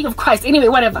body of Christ. Anyway,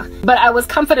 whatever. But I was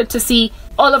comforted to see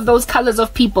all of those colors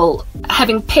of people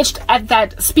having pitched at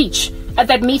that speech, at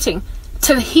that meeting,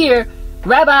 to hear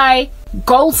Rabbi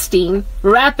Goldstein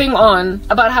rapping on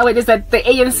about how it is that the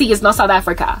ANC is not South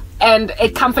Africa. And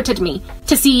it comforted me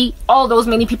to see all those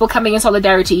many people coming in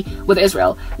solidarity with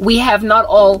Israel. We have not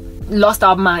all lost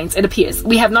our minds, it appears.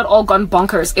 We have not all gone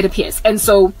bonkers, it appears. And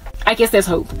so I guess there's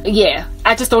hope. Yeah,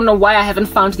 I just don't know why I haven't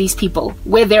found these people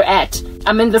where they're at.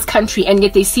 I'm in this country and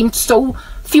yet they seem so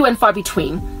few and far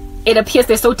between. It appears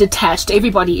they're so detached.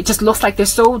 Everybody, it just looks like they're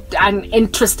so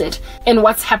uninterested in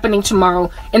what's happening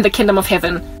tomorrow in the kingdom of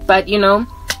heaven. But you know,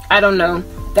 I don't know.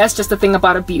 That's just the thing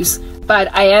about abuse.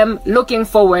 But I am looking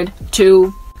forward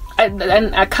to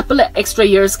a couple of extra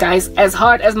years, guys. As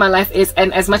hard as my life is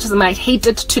and as much as I might hate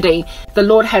it today, the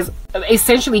Lord has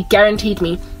essentially guaranteed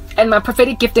me. And my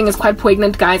prophetic gifting is quite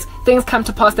poignant, guys. Things come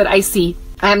to pass that I see.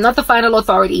 I am not the final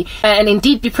authority, and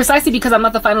indeed, precisely because I'm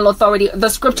not the final authority, the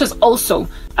scriptures also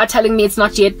are telling me it's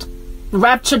not yet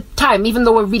rapture time, even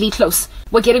though we're really close.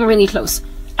 We're getting really close.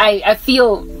 I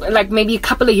feel like maybe a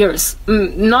couple of years,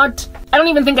 I don't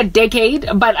even think a decade,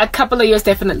 but a couple of years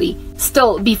definitely,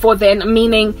 still before then,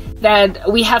 meaning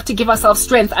that we have to give ourselves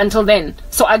strength until then.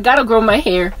 So I gotta grow my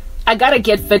hair, I gotta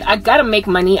get fit, I gotta make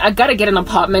money, I gotta get an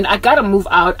apartment, I gotta move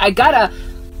out, I gotta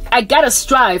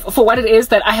strive for what it is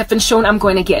that I have been shown I'm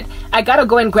going to get. I gotta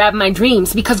go and grab my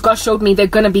dreams because God showed me they're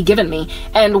gonna be given me.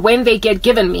 And when they get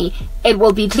given me, it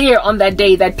will be clear on that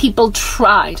day that people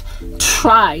tried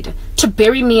to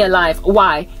bury me alive.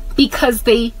 Why? Because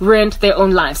they ruined their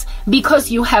own lives.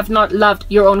 Because you have not loved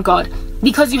your own God.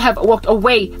 Because you have walked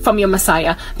away from your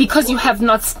Messiah. Because you have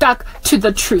not stuck to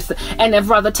the truth and have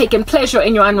rather taken pleasure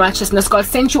in your unrighteousness. God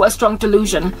sent you a strong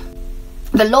delusion.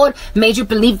 The Lord made you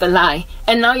believe the lie,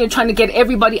 and now you're trying to get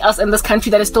everybody else in this country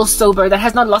that is still sober, that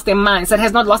has not lost their minds, that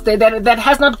has not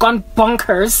gone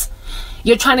bonkers.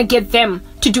 You're trying to get them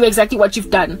to do exactly what you've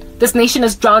done. This nation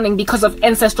is drowning because of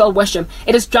ancestral worship.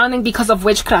 It is drowning because of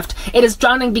witchcraft. It is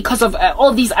drowning because of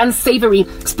all these unsavory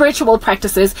spiritual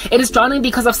practices. It is drowning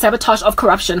because of sabotage, of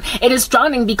corruption. It is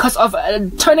drowning because of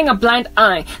turning a blind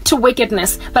eye to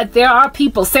wickedness. But there are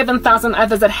people, 7,000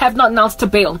 others, that have not knelt to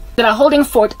Baal, that are holding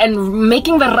fort and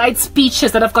making the right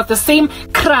speeches, that have got the same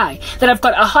cry, that have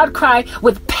got a hard cry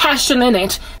with passion in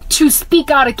it, to speak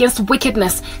out against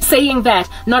wickedness, saying that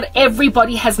not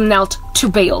everybody has knelt to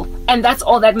Baal. And that's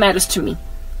all that matters to me.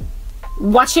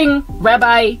 Watching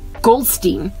Rabbi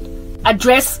Goldstein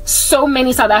address so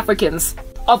many South Africans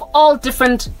of all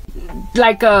different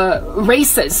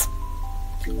races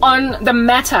on the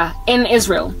matter in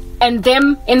Israel, and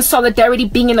them in solidarity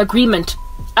being in agreement,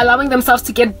 allowing themselves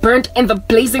to get burnt in the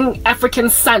blazing African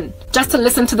sun just to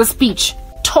listen to the speech,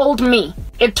 told me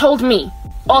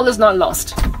all is not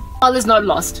lost. All is not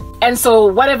lost. And so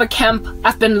whatever camp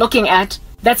I've been looking at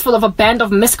that's full of a band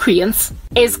of miscreants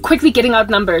is quickly getting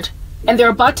outnumbered, and they're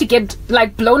about to get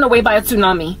blown away by a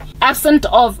tsunami. Absent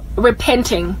of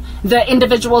repenting, the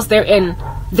individuals they're in,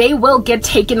 they will get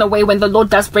taken away when the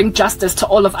Lord does bring justice to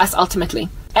all of us ultimately.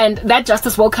 And that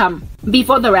justice will come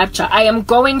before the rapture. I am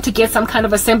going to get some kind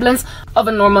of a semblance of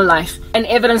a normal life. And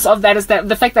evidence of that is that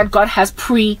the fact that God has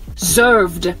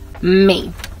preserved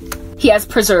me. He has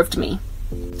preserved me.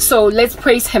 So let's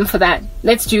praise him for that.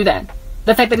 Let's do that.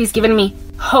 The fact that he's given me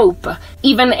hope,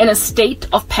 even in a state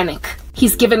of panic.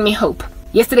 He's given me hope.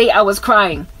 Yesterday I was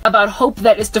crying about hope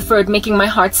that is deferred, making my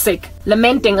heart sick,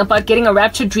 lamenting about getting a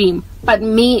rapture dream, but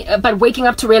waking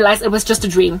up to realize it was just a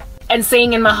dream, and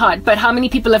saying in my heart, but how many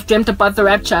people have dreamt about the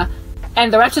rapture,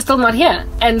 and the rapture's still not here,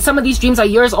 and some of these dreams are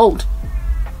years old.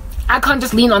 I can't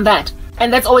just lean on that.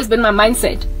 And that's always been my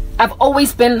mindset. I've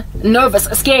always been nervous,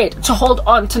 scared to hold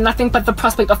on to nothing but the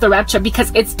prospect of the rapture,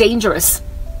 because it's dangerous.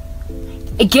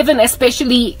 Given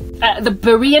especially the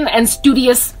Berean and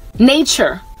studious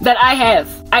nature that I have,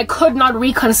 I could not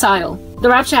reconcile the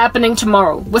rapture happening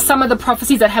tomorrow with some of the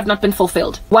prophecies that have not been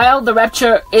fulfilled. While the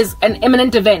rapture is an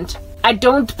imminent event, I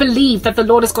don't believe that the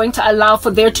Lord is going to allow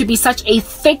for there to be such a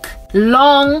thick,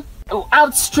 long,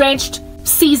 outstretched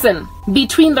season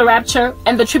between the rapture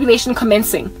and the tribulation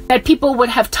commencing, that people would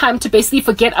have time to basically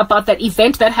forget about that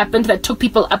event that happened that took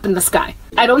people up in the sky.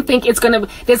 I don't think there's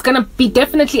gonna be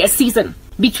definitely a season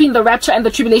between the rapture and the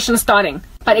tribulation starting,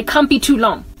 but it can't be too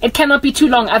long. It cannot be too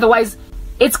long, otherwise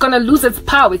it's gonna lose its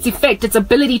power, its effect, its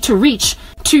ability to reach,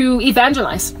 to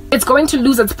evangelize. It's going to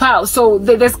lose its power. So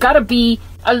there's gotta be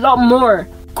a lot more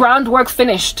groundwork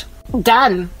finished,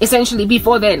 done essentially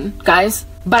before then, guys.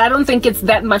 But I don't think it's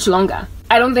that much longer.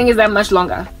 I don't think it's that much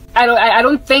longer. I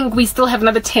don't think we still have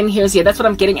another 10 years here. That's what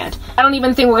I'm getting at. I don't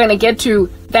even think we're gonna get to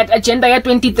that agenda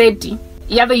 2030.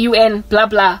 Yeah, the UN, blah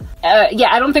blah. Yeah,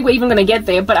 I don't think we're even gonna get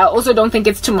there. But I also don't think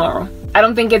it's tomorrow. I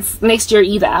don't think it's next year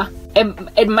either.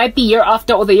 It might be year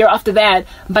after or the year after that,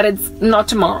 but it's not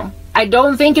tomorrow. I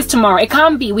don't think it's tomorrow. It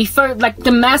can't be.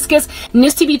 Damascus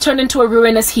needs to be turned into a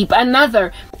ruinous heap.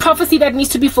 Another prophecy that needs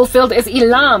to be fulfilled is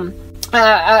Elam.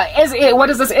 What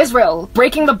is this? Israel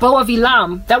breaking the bow of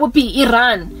Elam. That would be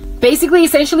Iran. Basically,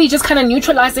 essentially, just kind of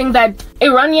neutralizing that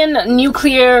Iranian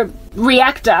nuclear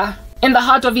reactor in the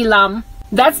heart of Elam.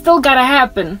 That's still gotta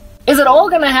happen. Is it all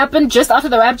gonna happen just after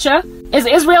the rapture? Is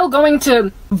Israel going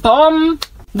to bomb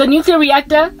the nuclear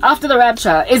reactor after the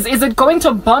rapture? Is it going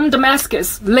to bomb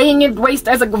Damascus, laying it waste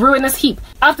as a ruinous heap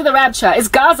after the rapture? Is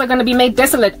Gaza going to be made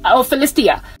desolate, or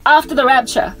Philistia, after the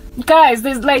rapture? Guys,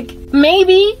 there's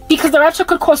maybe, because the rapture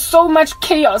could cause so much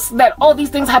chaos that all these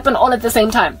things happen all at the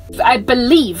same time. I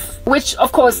believe, which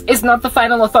of course is not the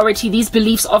final authority, these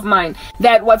beliefs of mine,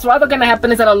 that what's rather going to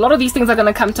happen is that a lot of these things are going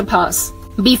to come to pass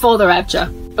before the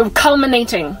rapture,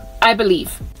 culminating, I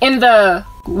believe, in the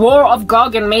war of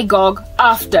Gog and Magog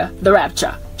after the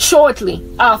rapture, shortly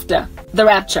after the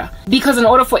rapture. Because in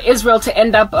order for Israel to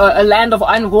end up a land of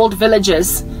unwalled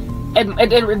villages,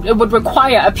 it would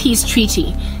require a peace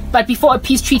treaty. But before a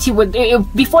peace treaty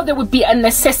before there would be a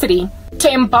necessity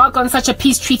to embark on such a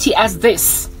peace treaty as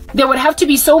this, there would have to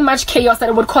be so much chaos that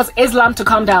it would cause Islam to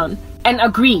calm down and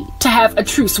agree to have a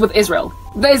truce with Israel.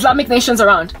 The Islamic nations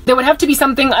around. There would have to be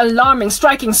something alarming,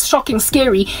 striking, shocking,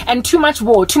 scary, and too much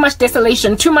war, too much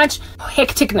desolation, too much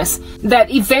hecticness,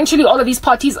 that eventually all of these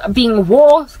parties being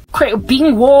war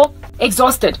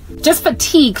exhausted, just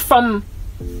fatigue from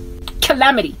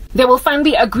calamity, they will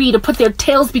finally agree to put their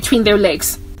tails between their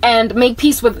legs and make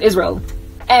peace with Israel.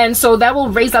 And so that will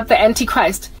raise up the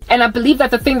Antichrist. And I believe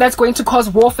that the thing that's going to cause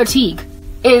war fatigue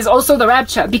is also the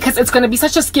rapture, because it's going to be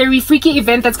such a scary, freaky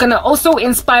event that's going to also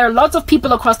inspire lots of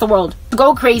people across the world to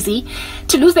go crazy,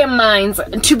 to lose their minds,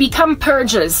 to become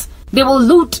purgers, They will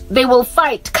loot, they will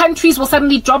fight. Countries will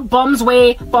suddenly drop bombs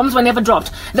where bombs were never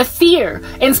dropped. The fear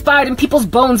inspired in people's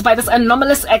bones by this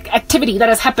anomalous activity that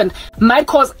has happened might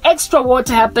cause extra war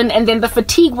to happen, and then the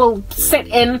fatigue will set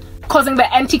in, causing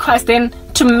the Antichrist then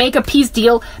to make a peace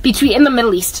deal in the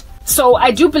Middle East. So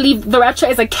I do believe the rapture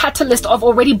is a catalyst of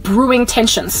already brewing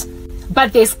tensions.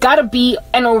 But there's gotta be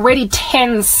an already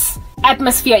tense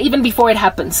atmosphere even before it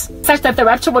happens, such that the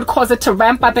rapture would cause it to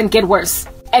ramp up and get worse.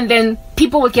 And then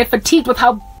people will get fatigued with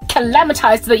how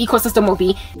calamitized the ecosystem will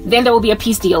be. Then there will be a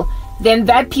peace deal. Then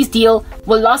that peace deal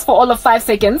will last for all of 5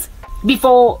 seconds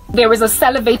before there is a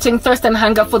salivating thirst and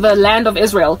hunger for the land of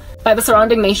Israel by the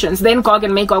surrounding nations. Then Gog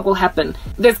and Magog will happen.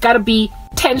 There's gotta be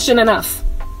tension enough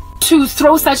to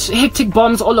throw such hectic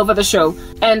bombs all over the show.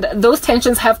 And those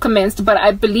tensions have commenced, but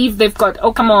I believe they've got,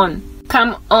 oh, come on.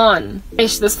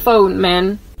 Ish, this phone,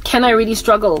 man. Can I really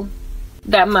struggle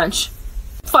that much?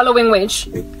 Following which,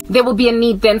 there will be a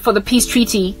need then for the peace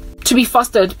treaty to be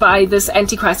fostered by this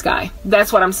Antichrist guy.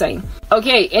 That's what I'm saying.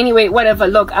 Okay, anyway, whatever.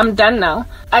 Look, I'm done now.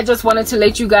 I just wanted to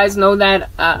let you guys know that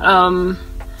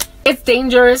it's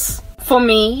dangerous for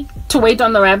me to wait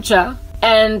on the rapture,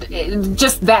 and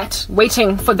just that,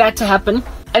 waiting for that to happen.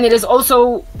 And it is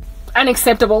also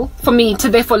unacceptable for me to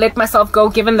therefore let myself go,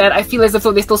 given that I feel as if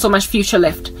there's still so much future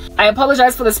left. I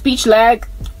apologize for the speech lag,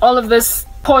 all of this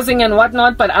pausing and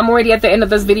whatnot, but I'm already at the end of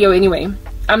this video anyway.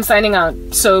 I'm signing out.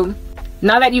 So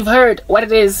now that you've heard what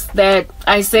it is that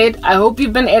I said, I hope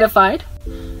you've been edified.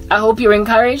 I hope you're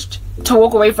encouraged to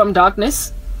walk away from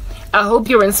darkness. I hope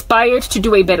you're inspired to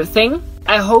do a better thing.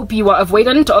 I hope you are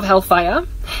avoidant of hellfire.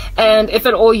 And if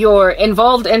at all you're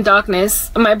involved in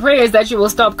darkness, my prayer is that you will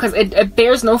stop, because it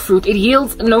bears no fruit, it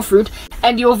yields no fruit,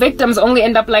 and your victims only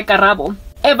end up like Karabo,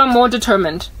 ever more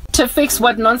determined to fix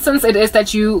what nonsense it is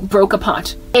that you broke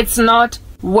apart. It's not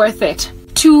worth it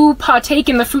to partake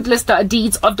in the fruitless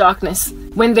deeds of darkness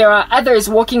when there are others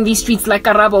walking these streets like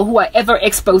Karabo who are ever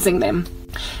exposing them.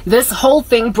 This whole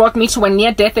thing brought me to a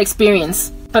near-death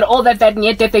experience, but all that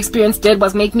near-death experience did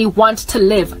was make me want to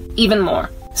live even more.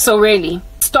 So really,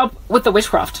 stop with the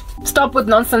witchcraft. Stop with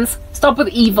nonsense. Stop with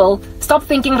evil. Stop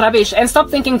thinking rubbish, and stop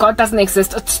thinking God doesn't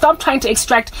exist. Stop trying to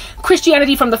extract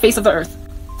Christianity from the face of the earth.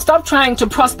 Stop trying to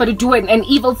prosper to do an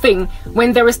evil thing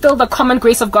when there is still the common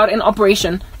grace of God in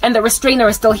operation, and the restrainer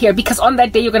is still here, because on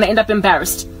that day you're going to end up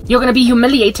embarrassed. You're going to be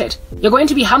humiliated. You're going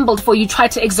to be humbled for you try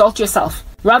to exalt yourself.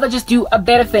 Rather just do a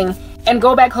better thing and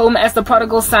go back home as the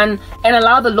prodigal son and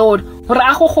allow the Lord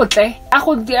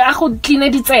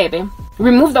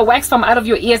remove the wax from out of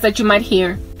your ears that you might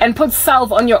hear, and put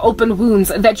salve on your open wounds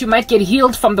that you might get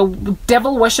healed from the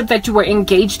devil worship that you were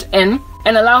engaged in,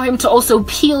 and allow him to also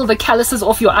peel the calluses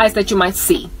off your eyes that you might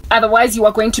see. Otherwise, you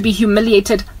are going to be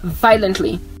humiliated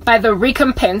violently by the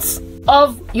recompense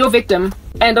of your victim,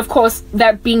 and of course,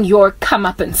 that being your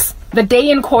comeuppance. The day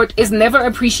in court is never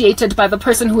appreciated by the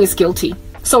person who is guilty,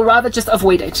 so rather just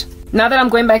avoid it. Now that I'm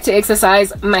going back to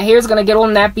exercise, my hair is going to get all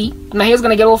nappy, my hair is going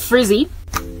to get all frizzy,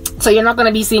 so you're not going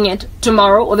to be seeing it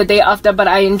tomorrow or the day after, but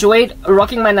I enjoyed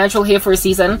rocking my natural hair for a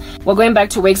season. We're going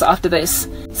back to wigs after this.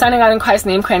 Signing out in Christ's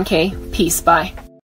name, Cran K. Peace. Bye.